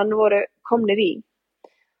kringum hann voru komnir í.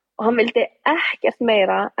 Og hann vildi ekkert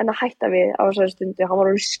meira en að hætta við á þessari stundu. Hann var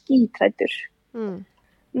orðinn skítræddur.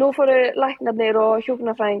 Nú fóru læknarnir og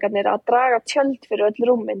hjúkrunarfræðingarnir að draga tjöld fyrir öll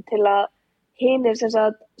rúmin til að hinir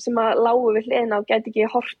sem að lágu við hliðina og gæti ekki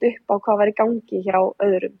hort upp á hvað var í gangi hjá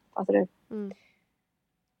öðrum.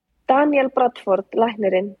 Daniel Bradford,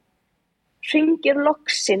 læknirinn, hringir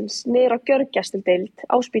loksins niður á gjörgæsludeild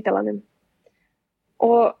á spítalanum.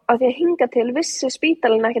 Og af því að hinga til vissi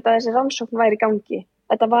spítalinn ekkert að þessi rannsókn væri í gangi.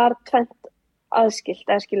 Þetta var tvennt aðskilt,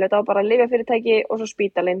 þetta var bara lyfjafyrirtæki og svo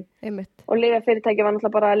spítalinn. Einmitt. Og lyfjafyrirtæki var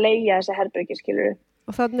náttúrulega bara að leigja þessi herbergi, skilurðu.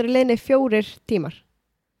 Og þannig eru leiðinni 4 tímar?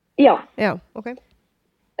 Já. Já, ok.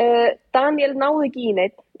 Daniel náði ekki í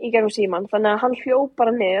neitt í gegnum símann, þannig að hann hljóp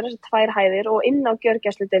bara niður þessi 2 hæðir og inn á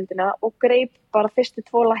gjörgæsludeildina og greip bara fyrstu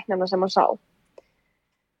 2 læknana sem hann sá.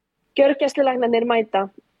 Gjörgæslulæknarnir mæta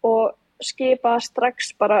og skipa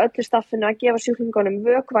strax bara öllu staffinu að gefa sjúklingunum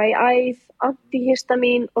vökva í æð,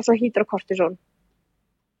 antihistamín og svo hydrokortisón.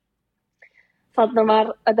 Þannig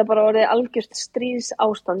var þetta bara orðið algjört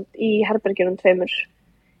stríðsástand í herbergjunum 2.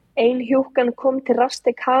 Ein hjúkan kom til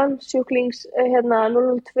Rasti Khan, sjúklings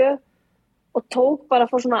 002 og tók bara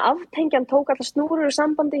fór svona aftengjan, tók alltaf snúrur í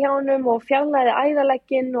sambandi hjá honum og fjarlæði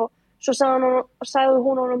æðalegginn og svo sagði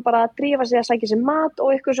hún honum bara að drífa sig að sækja sér mat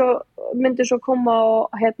og ykkur svo myndi svo koma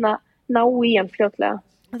og ná í hann fljótlega.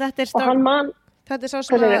 Þetta er, þetta er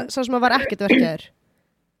sá sem var ekkert verkjaður?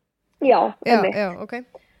 Já, ok.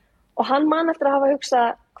 Og hann man eftir að hafa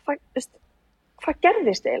hugsað, hvað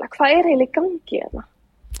gerðist eiginlega? Hvað er eiginlega í gangi hérna?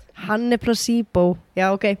 Hann er placebo.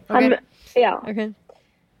 Já, ok. Okay.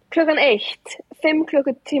 Klukkan 1, 5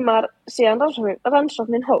 klukkutímar síðan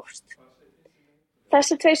rannsóknin hófst.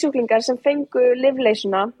 Þessi 2 sjúklingar sem fengu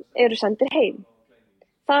lyfleysuna eru sendir heim.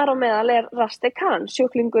 Þar á meðal er Rasti Khan,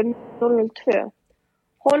 sjúklingur 002.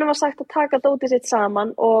 Honum var sagt að taka dótið sitt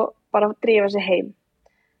saman og bara drífa sig heim.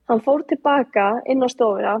 Hann fór tilbaka inn á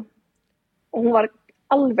stofuna og hún var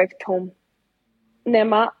alveg tóm.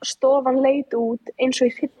 Nema stofan leit út eins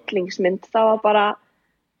og í hryllingsmynd. Það var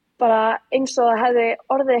bara eins og það hefði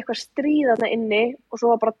orðið eitthvað stríð þarna inni og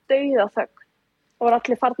svo var bara dauðaþögn og var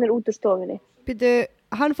allir farnir út úr stofunni. Býtu,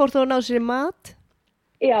 hann fór þá að ná sér í mat?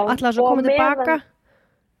 Já. Ætlaði svo að koma tilbaka?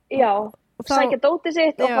 Já, sækja dótið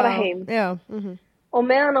sitt og fara heim. Já. Og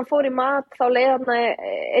meðan hann fór í mat þá leið hann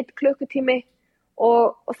 1 klukkutími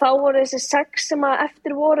og þá voru þessi 6 sem að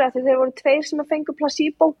eftir voru, af því þeir voru 2 sem að fengu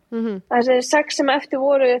placebo. Þessi 6 sem að eftir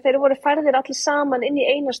voru, þeir voru færðir allir saman inn í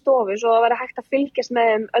eina stofu svo það væri hægt að fylgjast með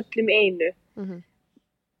þeim öllum í einu.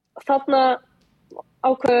 Þarna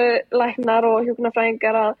ákveðu læknar og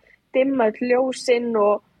hjúkrunarfræðingar að dimma öll ljósin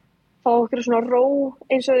og fá okkur svona ró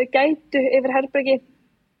eins og þau gætu yfir herbergi.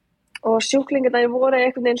 Og sjúklingarnir voru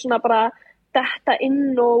einhvern veginn svona bara detta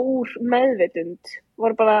inn og úr meðvitund.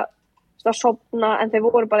 Voru bara að sofna en þeir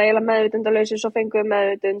voru bara eiginlega meðvitundalausi svo fenguðu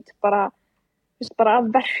meðvitund bara af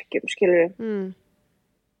verkjum, skilurðu.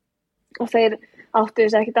 Og þeir áttu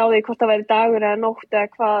þess ekkert á því hvort það væri dagur eða nótt eða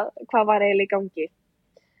hvað var eiginlega í gangi.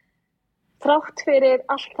 Þrátt fyrir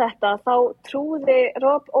allt þetta þá trúði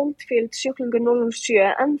Rob Oldfield, sjúklingur 007,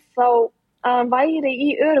 ennþá að hann væri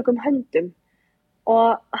í öruggum höndum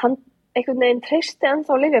og hann einhvern veginn treysti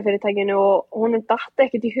ennþá lyfjafyrirtækinu og honum datt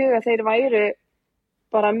ekkert í huga að þeir væru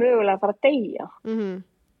bara mögulega að fara að deyja.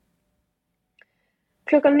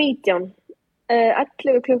 klukkan 19,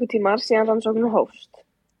 11 klukkutímar síðan rannsóknin hófst.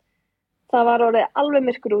 Það var orðið alveg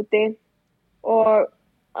myrkur úti og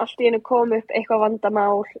allt í einu kom upp eitthvað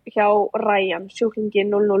vandamál hjá Ryan, sjúklingi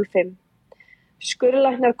 005.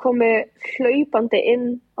 Skurðlæknar komu hlaupandi inn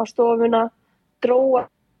á stofuna, drógu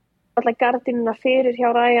alla gardínuna fyrir hjá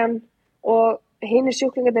Ryan og hinir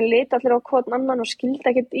sjúklingarnir litu allir á hvorn annan og skildi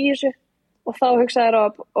ekkert í þessu. Og þá hugsaði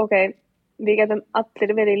Rob, ok, við getum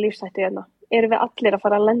allir verið í lífshættu hérna. Erum við allir að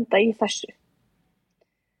fara að lenda í þessu?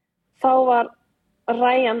 Þá var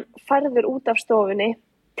Ryan færður út af stofunni,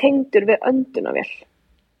 tengdur við öndunarvél.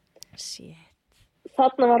 Shit.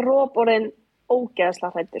 Þarna var Rob orðinn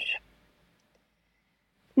ógeðslega hræddur.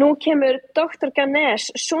 Nú kemur Dr.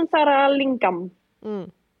 Ganesh Sundaralingam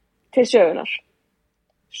til sögunar.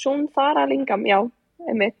 Sundaralingam, já,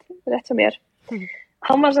 einmitt, rétt sem ég er.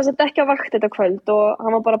 Hann var sem sagt ekki á vakt þetta kvöld og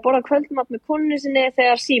hann var bara að borða kvöldmat með konunni sinni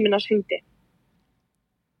þegar síminn hans hringdi.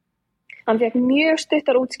 Hann fékk mjög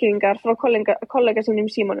stuttar útskýringar frá kollega sínum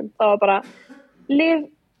í símanum. Það var bara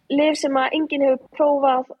lyf sem að enginn hefur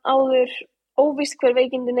prófað áður, óvíst hver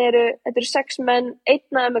veikindin eru, þetta eru 6 menn,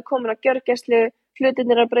 einn af þeim er komin á gjörgæslu,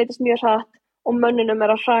 hlutirnir er að breytast mjög hratt og mönnunum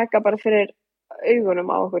er að hraka bara fyrir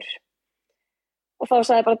augunum á okkur. Og þá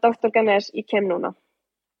sagði bara Dr. Ganesh, ég kem núna.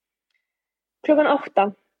 Klukkan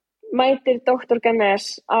 8 mætir Dr.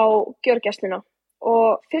 Ganesh á gjörgæsluna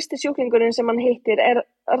og fyrsti sjúklingurinn sem hann hittir er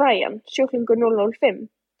Ryan, sjúklingur 005.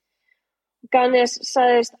 Ganesh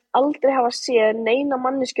sagðist aldrei hafa séð neina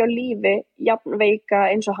manneskju á lífi jafn veika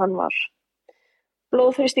eins og hann var.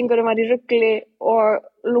 Blóðþrýstingurinn var í rugli og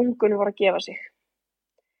lungun voru að gefa sig.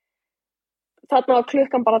 Þarna var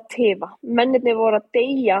klukkan bara að tifa. Mennirnir voru að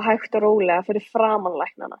deyja hægt og rólega fyrir framan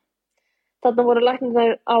læknana. Þarna voru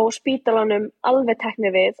læknarnir á spítalanum alveg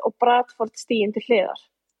teknir við og Bradford stiginn til hliðar.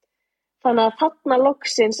 Þannig að þarna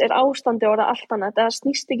loksins er ástandi orðið allt annað. Það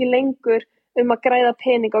snýst ekki lengur að græða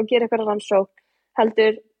peninga og gera eitthvað rannsókn.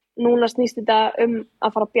 Heldur, núna snýst þetta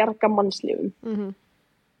að fara að bjarga mannslífum.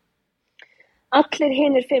 Allir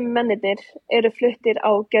hinir 5 mennirnir eru fluttir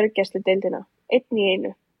á gjörgæsludeildina, einn í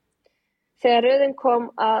einu. Þegar röðin kom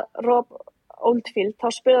að Rob Oldfield, þá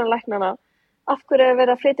spurði hann læknana, af hverju er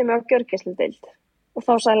verið að flytja mig á gjörgæsludeild? Og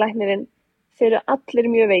þá sagði læknirinn, þeir eru allir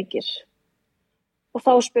mjög veikir. Og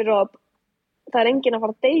þá spurði Rob, það er enginn að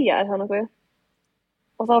fara að deyja, er það nokkuð?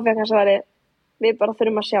 Og þá fekk hann svari, við bara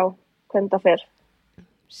þurfum að sjá hvernig það fer.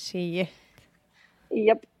 Shit.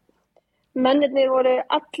 Jáp. Mennirnir voru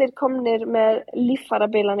allir komnir með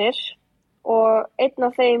líffærabilanir og einn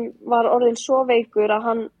af þeim var orðinn svo veikur að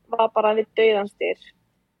hann var bara við dauðansdyr.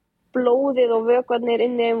 Blóðið og vökvarnir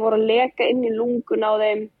inni þeim voru að leka inn í lungun á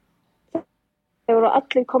þeim. Þeir voru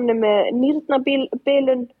allir komnir með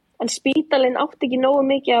nýrnabilun en spítalinn átti ekki nógu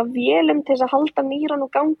mikið af vélum til þess að halda nýran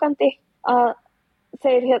og gangandi að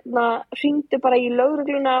þeir hringdu bara í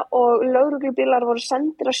lögregluna og lögreglubílar voru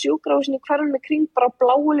sendir á sjúkrahúsin í hverjum með kring bara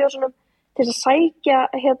bláu ljósunum til þess að sækja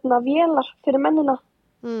vélar fyrir mennina.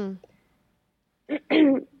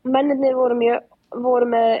 Mennirnir voru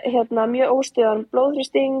með mjög óstöðugan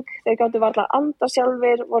blóðþrýsting, þeir gátu varla að anda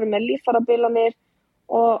sjálfir, voru með líffærabilanir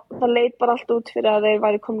og það leit bara allt út fyrir að þeir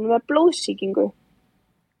væri komin með blóðsýkingu.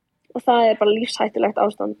 Og það er bara lífshættulegt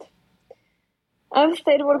ástand. Ef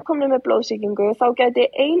þeir voru komin með blóðsýkingu þá gæti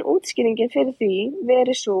ein útskýringin fyrir því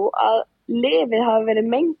verið svo að lyfið hafi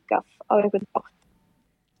verið mengað á einhvern hátt.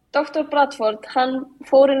 Dr. Bradford, hann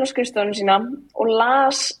fór inn á skrifstofuna sína og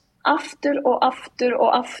las aftur og aftur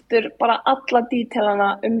og aftur bara alla dítelana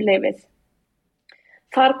lyfið.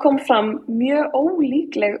 Þar kom fram mjög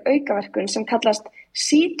ólíkleg aukaverkun sem kallast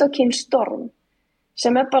cytokínstorm,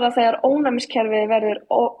 sem er bara þegar ónæmiskerfið verður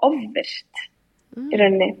ofvirkt í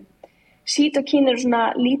rauninni. Cytokín eru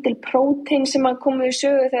svona lítil prótein sem að koma í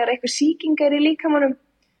sögu þegar eitthvað sýking er í líkamanum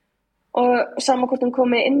og sama hvort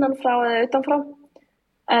komi innanfrá eða utanfrá.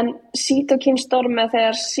 En cytokínstorm er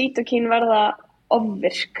þegar cytokín verða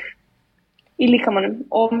ofvirk í líkamanum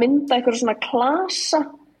og mynda eitthvað svona klasa,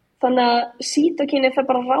 þannig að cytokínið fer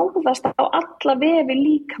bara að ráðast á alla vefi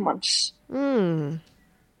líkamans.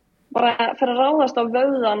 Bara fer að ráðast á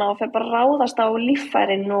vöðvana og fer bara að ráðast á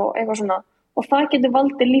líffærin og eitthvað svona. Og það getur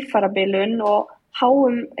valdið líffærabilun og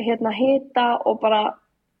háum hita og bara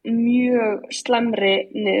mjög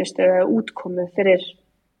slæmri niðurstöðu útkomu fyrir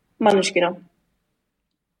manneskjuna.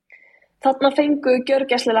 Þarna fengu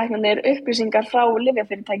gjörgæslulæknarnir upplýsingar frá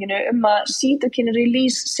lyfjafyrirtækinu að cytokine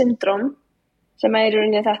release syndrome, sem er í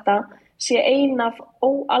rauninni þetta, sé ein af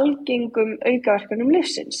óalgengum aukaverkunum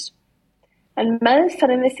lyfsins. En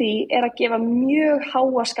meðferðin við því er að gefa mjög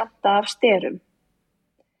háa skammta af sterum.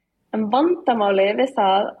 En vandamálið við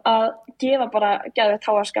það að gefa bara geðveikt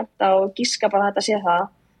háa skammta og giska bara að þetta sé það,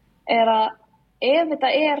 að ef þetta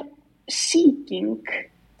sýking,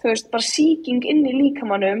 þú veist, bara sýking inn í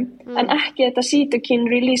líkamanum, en ekki þetta cytokine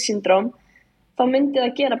release syndrome, þá myndi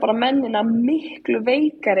það gera bara mennina miklu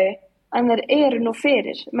veikari en þeir eru nú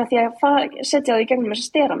fyrir, með því að setja það í gegnum þessa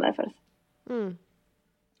sterameðferð.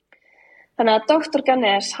 Þannig að Dr.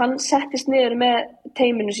 Ganesh, hann settist niður með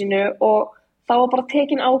teyminu sínu og þá var bara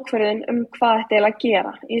tekin ákvörðun hvað þetta eiginlega að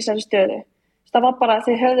gera í þessari stöðu. Það var bara,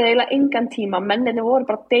 þau höfðu eiginlega engan tíma, mennirnir voru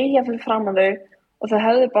bara að deyja fyrir framan þau og þau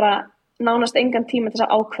höfðu bara nánast engan tíma til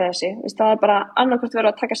að ákveða sig. Það bara annarkvort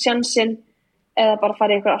verið að taka sjansinn eða bara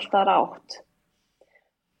fara í einhver allt aðra átt.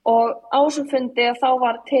 Og á þessum fundi þá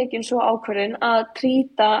var tekin svo ákvörðun að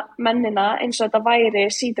trýta mennina eins og þetta væri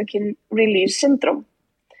cytokine release syndrome.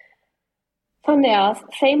 Þannig að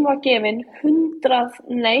þeim var gefin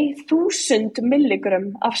 1000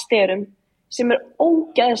 milligram af sterum sem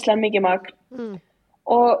ógeðslega mikið magn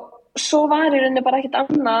og svo var í rauninni bara ekkert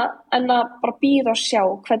annað en að bara bíða og sjá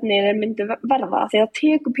hvernig þeir myndi verða því það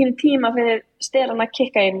tekur pínu tíma fyrir steran að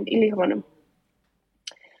kikka inn í líkamanum.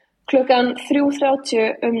 Klukkan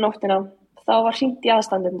 3:30 nóttina þá var hringt í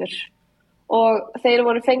aðstandendur og þeir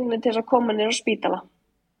voru fengnir til að koma niður á spítala.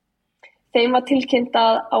 Þeim var tilkynnt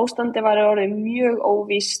að ástandið væri orðið mjög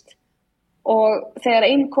óvíst og þegar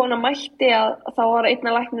ein kona mætti þá var einn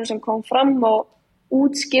af læknum sem kom fram og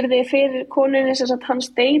útskýrði fyrir konunni sem sagt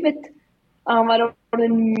Hans David að hann væri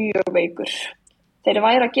orðið mjög veikur. Þeir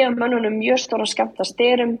væri að gefa mönnunum mjög stóra skammta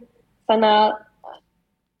sterum þannig að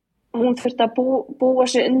hún þurfti að búa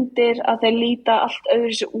sig undir að þeir líta allt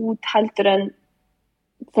öðruvísi út heldur en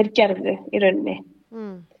þeir gerðu í rauninni.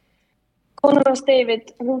 Konan Hans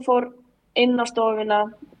David, hún fór inn á stofuna,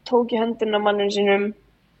 tók í höndina á manninu sínum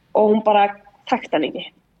og hún bara takti hann ekki.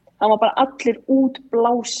 Hann var bara allir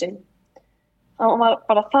útblásinn. Hann var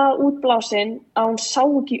bara það útblásinn að hún sá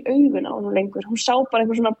ekki í augun á honum lengur. Hún sá bara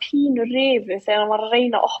einhver svona pínu rifu þegar hann var að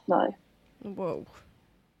reyna að opna þau. Wow.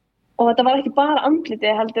 Og þetta var ekki bara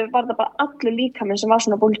andlitið, heldur var þetta bara allur líkaminn sem var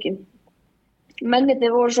svona bólginn.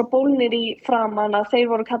 Mennirnir voru svo bólnir í framan að þeir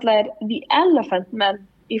voru kallaðir The Elephant Men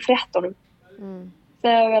í fréttunum.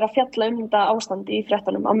 Þegar verið að fjalla þetta ástandi í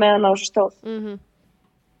fréttunum á meðan á þessu stóð.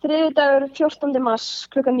 Þriðjudagur 14. mars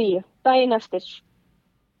klukkan 9, daginn eftir.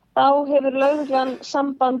 Þá hefur lögreglan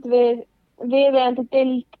samband við viðeigandi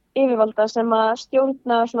deild yfirvalda sem að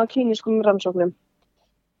stjórna svona klínískum rannsóknum.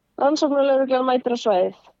 Rannsóknarlögreglan mætir á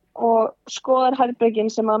svæðið og skoðar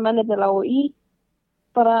herbergin sem að mennirnir lágu í.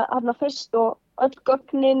 Bara þarna fyrst og öll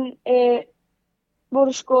gögnin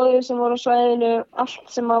voru skoðuð sem voru á svæðinu, allt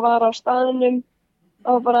sem að var á staðinum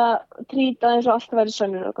og bara trýtað eins og allt væri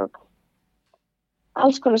sönnunargögn.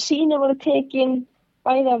 Alls konar sýni voru tekin,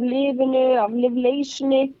 bæði af lyfinu, af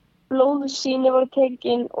lyfleysunni, blóðsýni voru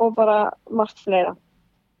tekin og bara margt fleira.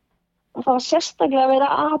 Og það var sérstaklega að vera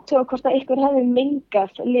að athuga hvort að ykkur hefði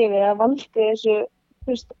mengað lyfið að valdi þessu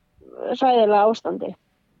hræðilega ástandi.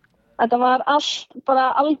 Þetta var allt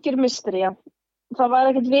bara algjör mystería. Það var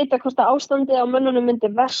ekkert vita hvort að ástandið á mönnunum myndi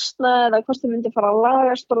versna eða hvort þau myndi fara að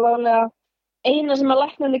lagast og láglega. Eina sem að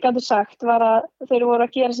læknarnir gátu sagt var að þeir voru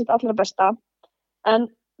að gera sitt allra besta en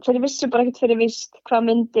þeir vissu bara ekkert fyrir víst hvað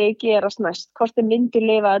myndi gerast næst, hvort þeir myndi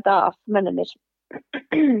lifa þetta af mennirnir.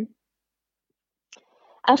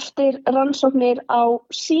 Eftir rannsóknir á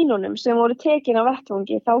sýnunum sem voru tekin á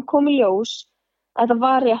vettvangi þá kom í ljós að þetta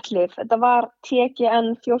var rétt lyf, þetta var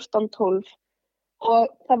TGN 1412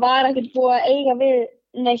 og það var ekkert búið að eiga við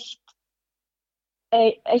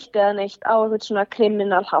eitt eða neitt á eitthvað svona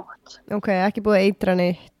kriminal hátt. Ok, ekki búið að eitra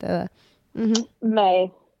neitt eða? Nei.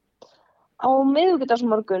 Á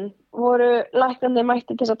miðvikudagsmorgun voru læknarnir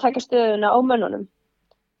mættir til að taka stöðuna á mönnunum.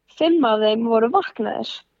 5 af þeim voru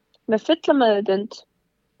vaknaðir með fulla meðvitund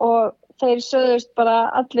og þeir sögðust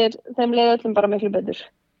bara allir, þeim leið öllum bara miklu betur.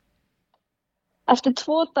 Eftir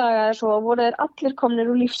 2 daga eða svo voru þeir allir komnir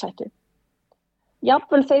úr lífshættu.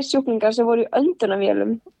 Jafnvel þeir sjúklingar sem voru í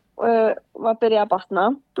öndunarvélum var byrjað að batna,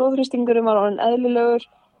 blóðþrýstingurinn var orðinn eðlilegur,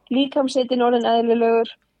 líkamshitinn orðinn eðlilegur,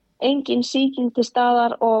 engin sýking til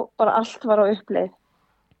staðar og bara allt var á uppleið.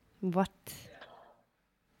 What?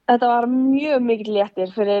 Þetta var mjög mikil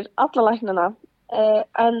léttir fyrir alla læknana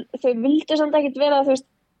en þau vildu samt ekkert vera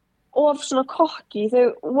of svona kokki,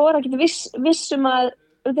 þau voru ekkert vissum að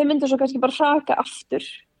þau myndu svo kannski bara hraka aftur.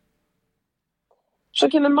 Svo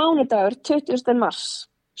kemur mánudagur 20. mars,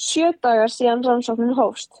 7 dagar síðan rannsóknin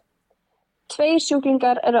hófst. 2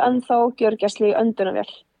 sjúklingar eru ennþá gjörgæslu í öndunarvél,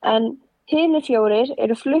 en hinir 4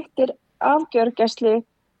 eru fluttir af gjörgæslu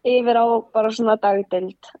yfir á bara svona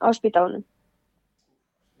dagdeild á spítalanum.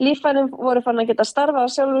 Líffærin voru farin að geta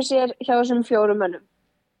starfað sjálfu sér hjá þessum 4 mönnum.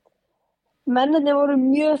 Mennirnir voru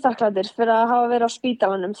mjög þakklætir fyrir að hafa verið á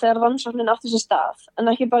spítalanum þegar rannsóknin átti sér stað, en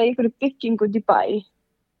ekki bara í einhverju byggingu út í bæ.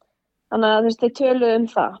 Þannig að þeir töluðu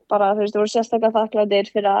það, bara þeir voru sérstaklega þakklætir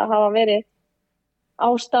fyrir að hafa verið á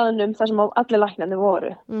staðnum þar sem allir læknarnir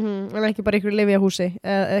voru. En ekki bara einhverju lyfjahúsi,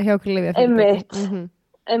 hjá einhverju lyfjafyrirtæki.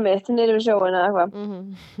 Einmitt, niður við sjóin eða eitthvað.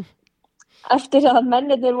 Eftir að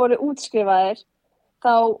mennirnir voru útskrifaðir,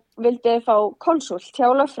 þá vildu þeir fá konsult hjá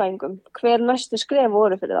lögfræðingum hver næstu skref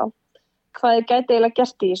voru fyrir þá. Hvað þeir gæti eiginlega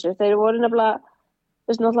gert í þessu. Þeir voru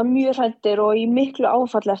náttúrulega mjög hræddir og í miklu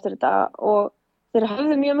áfalli eftir þetta og þeir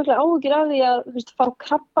hafðu mjög miklu áhyggjur af því að fá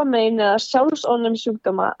krabbamein eða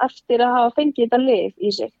sjálfsofnæmissjúkdóma eftir að hafa fengið þetta lyf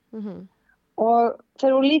í sig. Og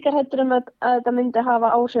þeir voru líka hræddir að þetta myndi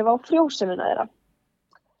hafa áhrif á frjósemina þeirra.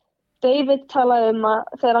 David talaði að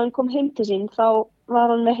þegar hann kom heim til sín þá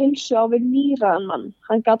var hann með heilsu á við nýraðan mann.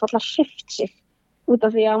 Hann gat alltaf hrift sig út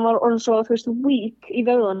af því að hann var orðinn svo, weak í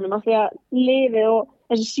vöðunum af því að lyfið og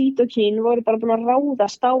þessi cytokín voru bara búin að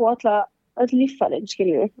ráðast á öll líffærin,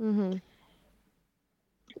 skiljum við.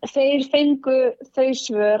 Þeir fengu þau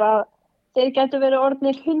svör að þeir gætu verið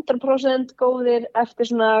orðnir 100% góðir eftir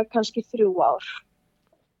svona kannski 3 ár.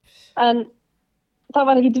 En það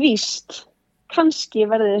var ekkit víst. Kannski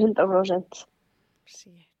verði 100%.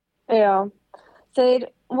 Já. Þeir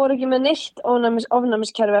voru ekki með neitt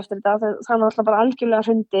ofnæmiskerfi eftir þetta, það var alltaf bara algjörlega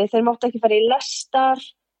hrundi. Þeir máttu ekki fara í lestar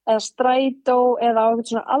eða strætó eða á eitthvað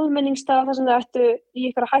svona almenningsstað þar sem þeir ættu í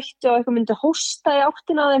eitthvað hættu og eitthvað myndi hósta í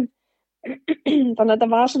áttina á þeim. Þannig að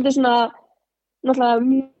þetta var svolítið svona náttúrulega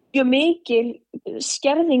mjög mikil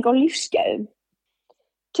skerðing á lífsgæðum.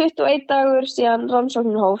 21 dagur síðan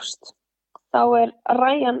rannsóknin hófst, þá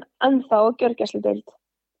Ryan ennþá á gjörgæsludeild.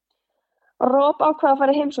 Rob ákvað að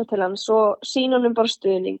fara í heimsókn til hans og sýna honum bara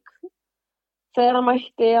stuðning. Þegar hann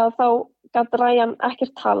mætti að þá gat Ryan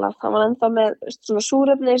ekkert talað. Hann var ennþá með svona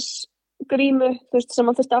súrefnisgrímu sem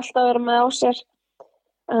hann þurfti alltaf að vera með á sér.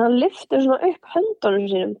 En hann lyfti svona upp höndunum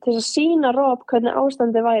sínum til að sýna Rob hvernig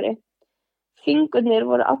ástandið væri. Fingurnir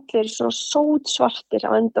voru allir svona sótsvartir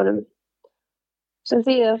á endunum. Sem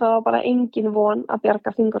þýðir að það var bara engin von að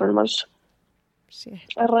bjarga fingurunum hans.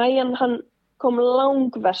 Ryan hann kom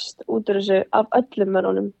langverst út úr þessu af öllum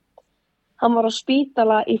mönnunum. Hann var á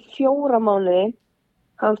spítala í 4 mánuði.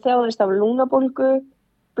 Hann þjáðist af lungnabólgu,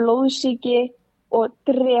 blóðsýki og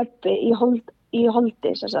drepi í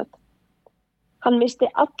holdi, sem sagt. Hann missti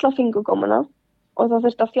alla fingurgómana og það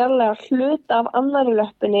þurfti að fjarlæga hluta af annarri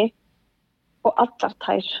löppinni og allar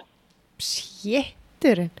tær.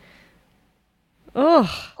 Sétturinn.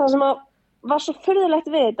 Það sem var svo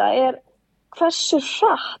furðulegt við þetta hversu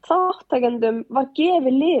hratt þáttakendum var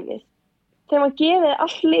gefið lyfið. Þeim var gefið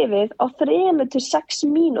allt lyfið á 3 til 6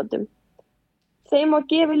 mínútum. Þeim var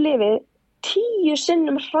gefið lyfið 10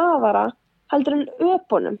 sinnum hraðara heldur en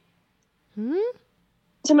öpunum.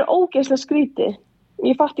 Sem ógeðslega skrítið.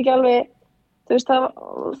 Ég fatt ekki alveg, það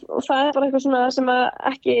bara eitthvað svona sem að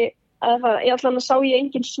ekki, ég allan að sá ég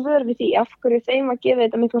engin svör við því af hverju þeim var gefið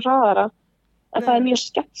þetta miklu hraðara. En það mjög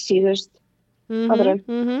sketchy,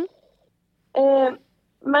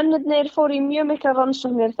 Mennirnir fóru í mjög mikla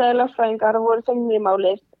rannsóknir þegar lögfræðingar voru fengnir í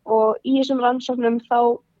málið og í þessum rannsóknum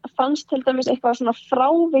þá fannst til dæmis eitthvað svona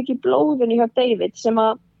frávik í blóðinu hjá David sem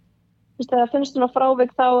að, þegar finnst svona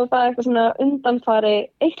frávik þá það eitthvað svona undanfari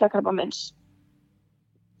eiklakrabbameins.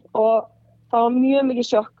 Og það var mjög mikið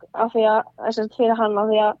sjokk af því að, fyrir hann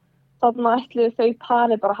af því að þarna ætluðu þau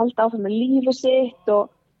pari bara að halda áfram með lífið sitt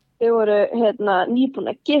og þau voru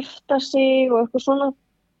nýbúin að gifta sig og eitthvað svona.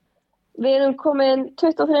 Við erum komin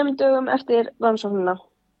 23 dögum eftir rannsóknina.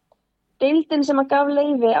 Deildin sem að gaf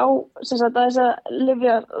leyfi á þessa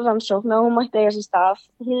lyfjarannsókn og hún mætti eiga sér stað,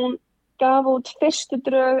 hún gaf út fyrstu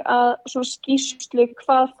drög að svona skýrslu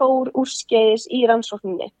hvað fór úrskeiðis í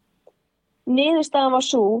rannsókninni. Niðurstaðan var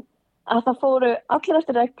sú að það fóru allir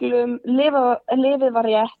eftir reglum, lyfið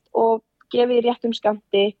var rétt og gefið í réttum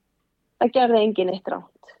skammti. Það gerði enginn eitt rangt.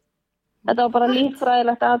 Þetta var bara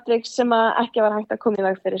líffræðilegt atvik sem að ekki var hægt að koma í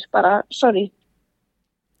veg fyrir. Bara, sorry.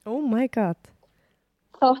 Oh my god.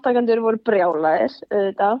 Þáttakendur voru brjálaðir,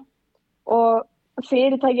 auðvitað. Og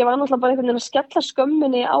fyrirtæki var náttúrulega bara einhvern veginn að skella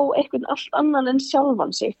skömminni á einhvern allt annan en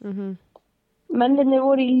sjálfan sig. Mennirnir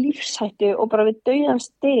voru í lífshættu og bara við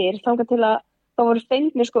dauðans dyr þangað til að það voru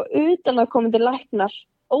fengnir utan að komandi læknar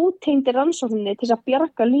ótengdir rannsókninni til að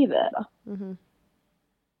bjarga lífið þeirra.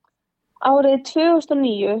 Árið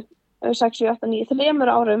 2009 6, 7, 8, 9, 3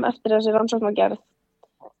 árum eftir þessi rannsókn var gerð.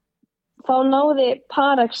 Þá náði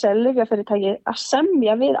Parexel lyfjafyrirtækið að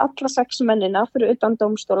semja við alla 6 mennina fyrir utan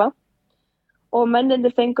dómstóla og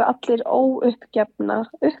menninir fengu allir óuppgefna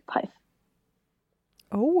upphæð.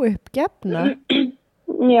 Óuppgefna?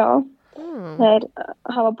 Já. Þeir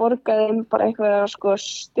hafa borgað þeim bara einhverja sko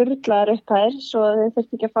styrlaðar upphæðir svo að þeir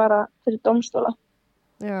þurfti ekki að fara fyrir dómstóla.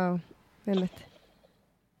 Já, einmitt.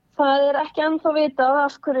 Það er ekki ennþá vitað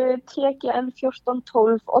af hverju TGN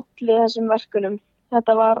 1412 olli þessum verkunum.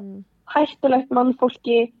 Þetta var hættulegt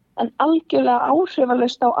mannfólki en algjörlega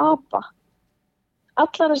áhrifalaust á apa.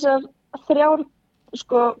 Allar þessar þrjár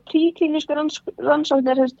sko príklínísku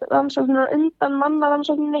rannsóknir undan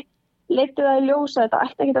mannarannsókninni leiddu það í ljós að þetta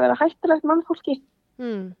ætti ekki að vera hættulegt mannfólki.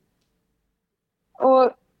 Og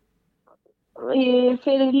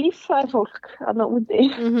fyrir líffræði fólk þarna úti,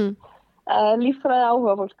 líffræði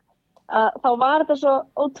áhuga fólk, þá var þetta svo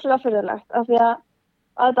ótrúlega furðulegt af því að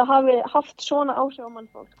þetta hafi haft svona áhrif á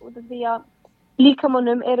mannfólk út af því að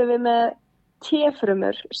líkamannum eru við með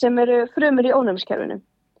T-frumur sem eru frumur í ónæmiskerfinu.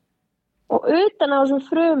 Og utan á þessum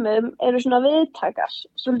frumum eru svona viðtakar,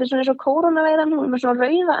 svolítið svona eins og kórónuveiran, hún er með svona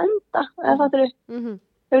rauða enda, eða fattur þú?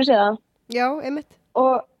 Hefur séð það? Já, einmitt.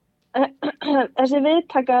 Og þessi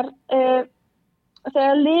viðtakar,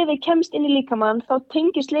 þegar lyfið kemst inn í líkamann, þá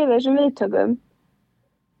tengist lyfið þessum viðtökum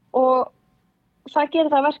og það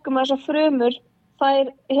gerir það verkum að þessar frumur,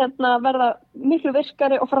 þær verða miklu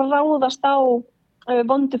virkari og fara að ráðast á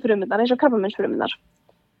vondu frumurnar, eins og krabbameinsfrumurnar.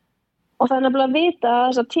 Og það er nefnilega að vita að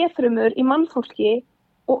þessar T-frumur í mannfólki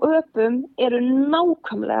og öpum eru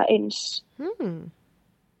nákvæmlega eins.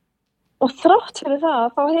 Og þrátt fyrir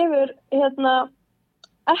það, þá hefur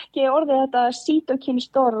ekki orðið þetta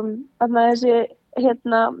cytokine-storm, þessi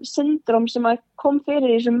syndrom sem kom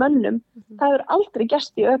fyrir í þessum mönnum, það hefur aldrei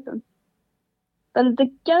gerst í öpum. Þannig þetta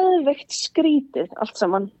er geðveikt skrítið allt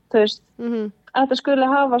saman, þú veist. Að þetta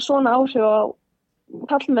skulle hafa svona áhrif á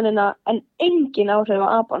kallmennina en engin áhrif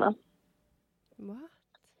á apana.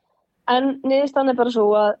 En niðurstaðan er bara svo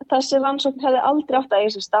að þessi rannsókn hefði aldrei átt að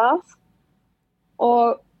eiga sér stað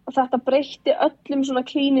og þetta breytti öllum svona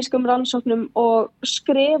klínískum rannsóknum og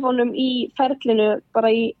skrefunum í ferlinu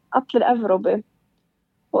bara í allir Evrópu.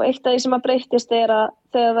 Og eitt af því sem að breyttist er að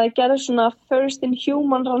þegar það gerði svona first in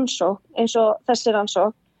human rannsókn eins og þessi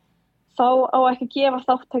rannsókn, þá á ekki að gefa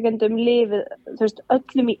þáttakendum lyfið, þú veist,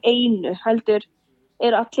 öllum í einu, heldur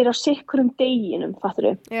eru allir á sikkurum deginum, fattur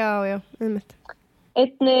þau? Já, einmitt.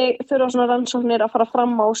 Einnig þurfa svona rannsóknir að fara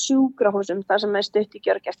fram á sjúkrahúsum þar sem er stutt í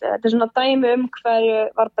gjörgæslu. Þetta er svona dæmi hverju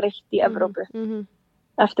var breytt í Evrópu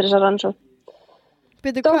eftir þessa rannsókn.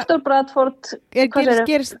 Dr. Bradford...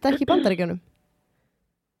 Gerist þetta ekki í Bandaríkjunum?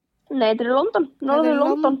 Nei, þetta er í London. Norður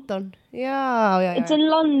London. Já. It's in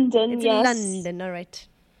London, It's in London, all right.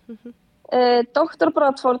 Dr.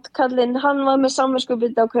 Bradford kallinn, hann var með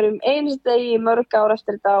samviskubit á hverjum einasta degi í mörg ár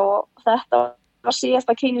eftir þetta og þetta var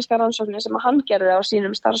síðasta klíníska rannsóknin sem hann gerði á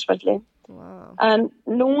sínum starfsferli. Wow. En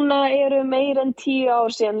núna eru meir en 10 ár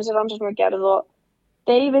síðan þessi rannsókn var gerð og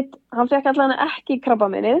David, hann fekk allan ekki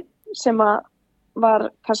krabbameinið sem var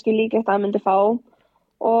kannski líklegt að hann myndi fá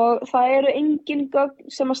og það eru engin gögn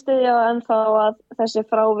sem að styðja ennþá að þessi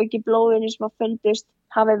frávik í blóðinu sem að fundist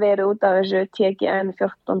hafi verið út af þessu TGN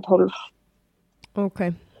 1412. Ok,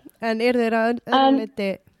 en eru þeir að öðruleyti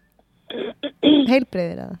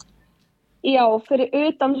heilbrigðir eða? Já, fyrir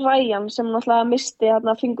utan Ryan sem náttúrulega misti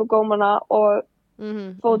fingurgómana og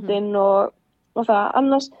fótinn og það.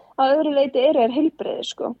 Annars að öðru leyti eru þeir heilbrigðir,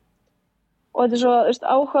 sko. Og þetta er svo, þú veist,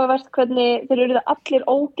 áhugavert hvernig þeir eru allir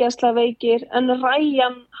ógeðslega veikir en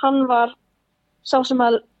Ryan, hann var sá sem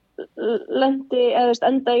að lendi eða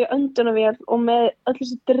enda í öndunarvél og með öll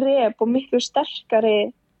þessi drep og miklu sterkari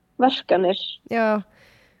verkanir. Já.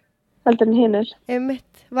 Heldur en hinir.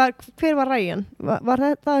 Einmitt. Hver var Ryan? Var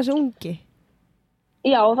það þessi ungi?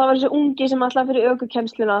 Já, það var þessi ungi sem alltaf fyrir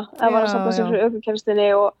ökukennsluna, það var að senda sig fyrir ökukennslinni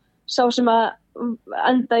og sá sem að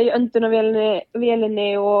enda í öndunarvélinni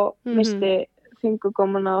og misti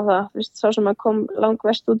fingurgómana og það, veist, sá sem að kom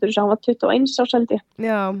langvest út úr þess að hann var 21 árs held ég.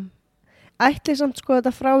 Já, ætli samt sko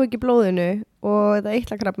þetta frávik í blóðinu og þetta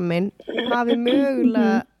eitlakkrabbamein hafi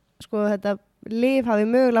mögulega, sko þetta lyf hafi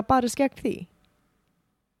mögulega barist gegn því?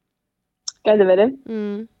 Gæti verið.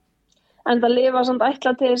 En það lyf var samt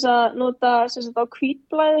ætlað til þess að nota á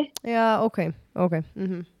hvítblæði. Já, ok.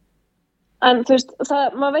 En þú veist,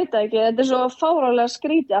 maður veit það ekki, þetta er svo fáránlega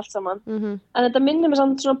skrítið allt saman. En þetta minnir mig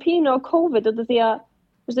samt svona pínu á COVID út af því að,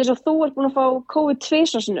 þú veist, þess að þú ert búin að fá COVID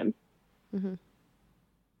 2 sinnum.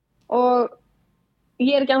 Og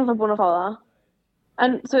ég er ekki ennþá búin að fá það.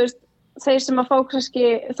 En þú veist, þeir sem að fá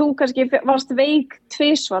þú kannski varst veik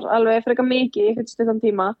 2 alveg frekar mikið í einhvern stuttan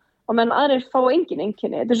tíma. Og menn aðrir fá engin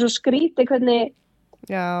einkenni. Þetta er svo skrítið hvernig...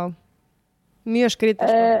 Já, mjög skrítið.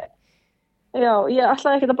 Sko. Já, ég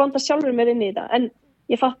ætlaði ekkert að blanda sjálfur mér inn í þetta. En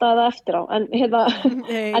ég fattaði það eftir á.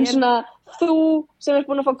 En svona þú sem ert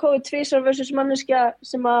búin að fá COVID tvisvar versus manneskja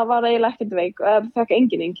sem að var eiginlega ekkert veik og fekk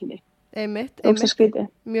engin einkenni. Einmitt.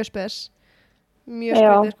 Mjög spes. Mjög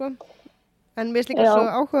skrítið, sko. En mér líka svo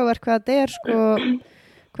áhugavert hvað þetta er, sko,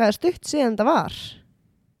 hvað er stutt síðan þetta var.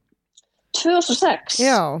 2006?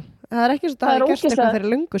 Já, það er ekki svo það gerst eitthvað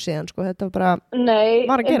fyrir löngu síðan, sko, þetta var bara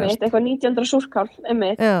var að gerast. Nei, eitthvað 19. súrkál, eða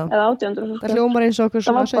 18. súrkál. Það hljómar eins og okkur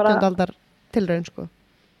svona 17. aldar tilraun, sko.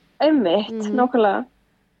 Nákvæmlega.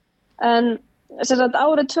 En sem sagt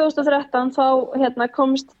árið 2013 þá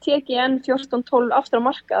komst TGN 1412 aftur á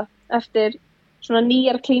markað eftir svona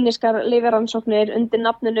nýjar klíniskar lyfjarannsóknir undir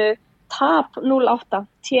nafninu TAB 08,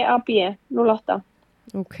 TAB 08.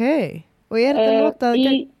 Ok, og er þetta notað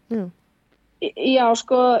Já,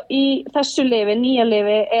 sko, í þessu lyfi, nýja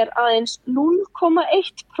lyfi, er aðeins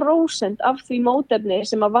 0,1% af því mótefni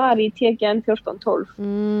sem að var í TGN 1412.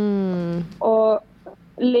 Og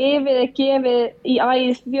lyfið er gefið í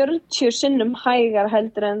æð 40 sinnum hægar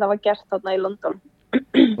heldur en það var gert þarna í London.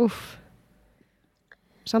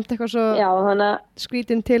 Samt eitthvað svo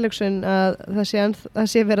skrítin tilhugsun að það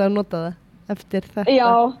sé verið að nota það eftir þetta.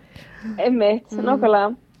 Já, einmitt,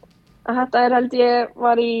 nákvæmlega. Þetta held ég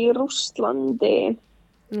var í Rússlandi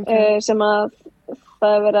sem að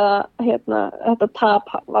það er verið að þetta TAB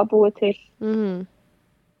var búið til.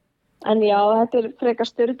 En já, þetta er frekar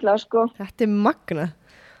sturlað, sko. Þetta er magna.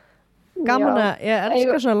 Gaman að ég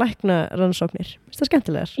elskar svona lækna rannsóknir. Finnst það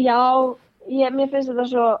skemmtilegar? Já, mér finnst þetta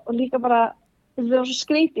svo, og líka bara, þetta var svo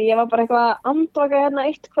skrítið. Ég var bara eitthvað að andvaka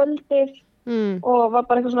eitt kvöldið og var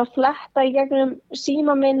bara eitthvað svona að fletta í gegnum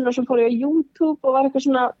síma minn og svo fór ég á YouTube og var eitthvað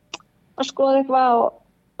svona að skoða eitthvað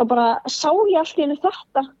og bara sá ég allt í henni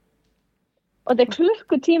þetta. Og þetta er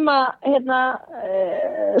klukkutíma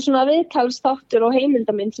svona viðtalsþáttur og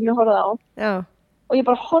heimildamind sem ég horfði á. Já. Og ég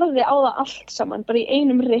bara horfði á það allt saman, bara í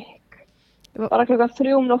einum rykk. Bara klukkan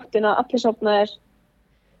 3 nóttina, allir sofnaðir.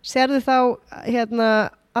 Sérðu þá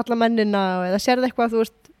alla mennina eða sérðu eitthvað, þú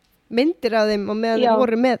veist, myndir af þeim og meðan þeir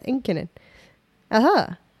voru með einkennin? Eða það?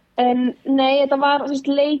 Nei, þetta var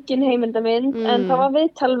leikinn heimildamind, en það var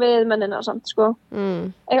viðtal við mennina samt, sko.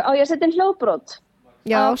 Á ég að setja inn hljóðbrot?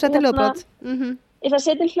 Já, setja inn hljóðbrot. Ég ætla að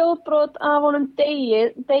setja inn hljóðbrot af honum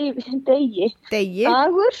Degi.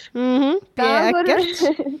 Dagur.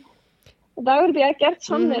 Dagur B.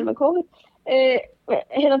 Eggertsson er með COVID.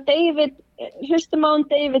 David, hlustum á hann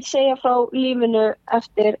David segja frá lífinu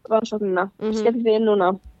eftir rannsóknina. Skellum við inn núna.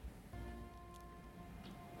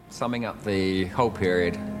 Summing up the whole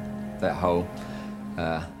period, that whole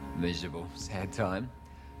miserable, sad time,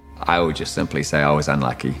 I would just simply say I was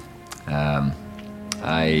unlucky.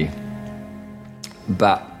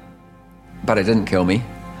 But it didn't kill me,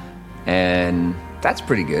 and that's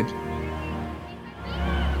pretty good.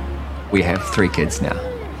 We have 3 kids now.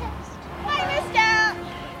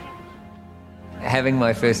 Having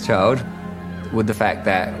my first child, with the fact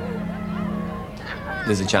that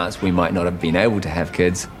there's a chance we might not have been able to have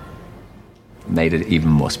kids, made it even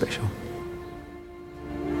more special.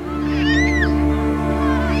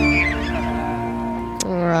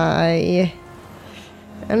 Æ,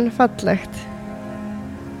 en fallegt.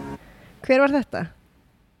 Hver var þetta?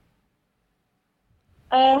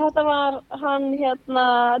 Þetta var hann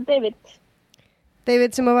David.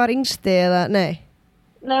 David sem var yngsti eða, nei?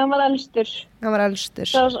 Nei, hann var elstur. Hann var elstur.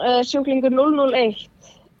 Sá sjúklingur 001.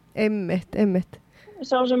 Einmitt.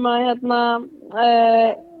 Sá sem að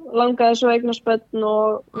langaði svo eignast börn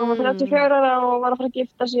og hann var 34 ára og var að fara að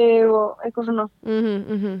gifta sig og eitthvað svona.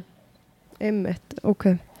 Einmitt, ok.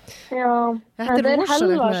 Já, þetta er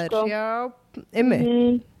rosalegt maður. Sko. Já, einmitt.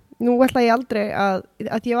 Nú ætla ég aldrei að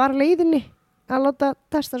ég var á leiðinni að láta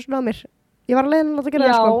testa svona á mér. Ég var á leiðinni að láta gera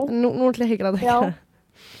það, sko. En nú ætla ég ekki að láta gera það.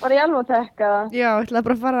 Var ég alveg að tekka það? Já, ég ætlaði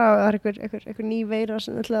bara að fara á einhver ný veira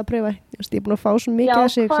sem ég ætlaði að pröfa. Ég er búin að fá svo mikið að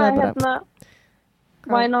sig. Já, hvað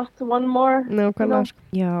why not one more? Nákvæmlega, sko.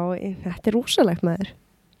 Já, þetta er rosalegt maður.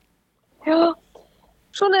 Já,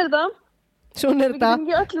 svona er þetta. Svona er þetta. Við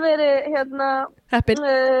getum ekki öll verið heppin.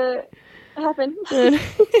 Heppin.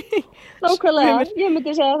 Nákvæmlega, ég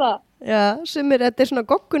myndi segja það. Já, þetta er svona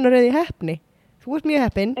goggunaröð í heppni. Þú ert mjög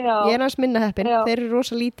heppin, ég er aðeins minna heppin, þeir eru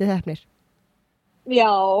rosa lítið heppnir.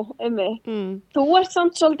 Já, einmitt. Þú ert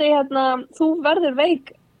samt svolítið þú verður veik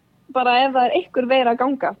bara ef það er einhver veira að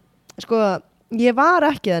ganga. Sko, ég var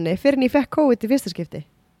ekki þannig fyrir en ég fekk COVID í fyrsta skipti.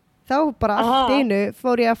 Þá bara allt einu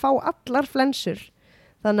fór ég að fá allar flensur.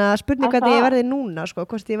 Þannig að spurning hvað ég verði núna, sko,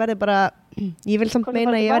 hvort ég verði bara, ég vil samt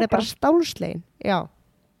meina að ég verði bara stálslegin. Já,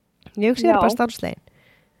 ég hugsi ég er bara stálslegin.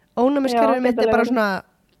 Ónæmiskerfið mitt er bara svona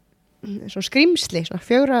skrimsli, svona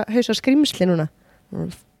 4 hausa skrimsli núna.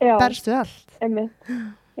 Berstu allt. Einmitt.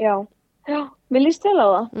 Já, mér líst vel á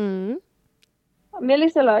það. mér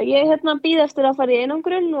líst vel á. Ég býð eftir að fara í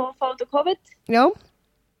einangrun og fá út COVID. Já.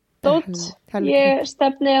 Dót. Helviti. Ég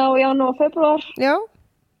stefni á janúar og febrúar. Já.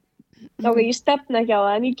 Ok, ég stefni ekki á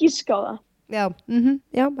það, en ég gíska á það. Já,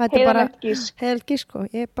 já, þetta er bara Heiðarlegt gísk. heiðarlegt gísk, sko.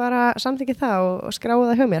 Ég bara samþykki það og skráði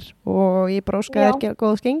það hjá mér og ég bara óskaði þér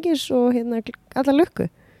góðs gengis og allar lukku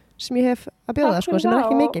sem ég hef að bjóða, Takk sko, fyrir sem er það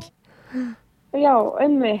ekki mikil. Já,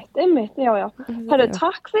 einmitt, já. Hörru,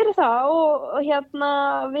 takk fyrir það og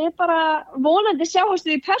við bara vonandi sjáumst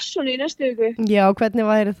við í persónu í næstu viku. Já, hvernig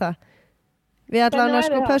væri það? Við allavega væri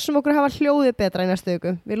sko það? pössum okkur að hafa hljóðið betra í næstu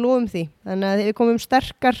viku. Við lofum því. Þannig að við komum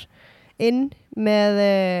sterkar inn með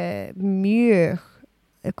mjög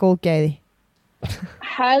góð gæði.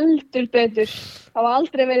 Heldur betur. Það var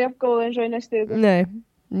aldrei verið jafn góð eins og í næstu viku. Nei,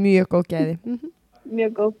 mjög góð gæði.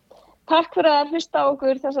 Mjög góð. Takk fyrir að hlusta á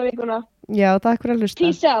okkur þessa vikuna. Já, takk fyrir að hlusta.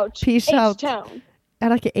 Peace out. Peace out. H-Town. Er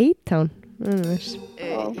það ekki A-Town?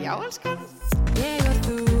 Já, elskan. Ég og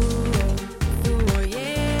þú og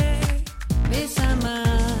ég, við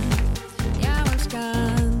saman. Já,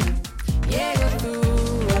 elskan. Ég og þú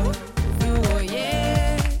og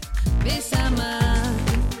ég, við saman.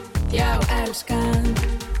 Já, elskan.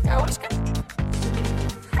 Já, elskan.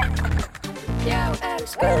 Já,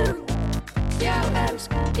 elskan. Já,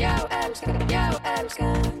 elskan. Já, elskan. Já,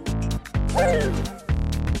 elskan.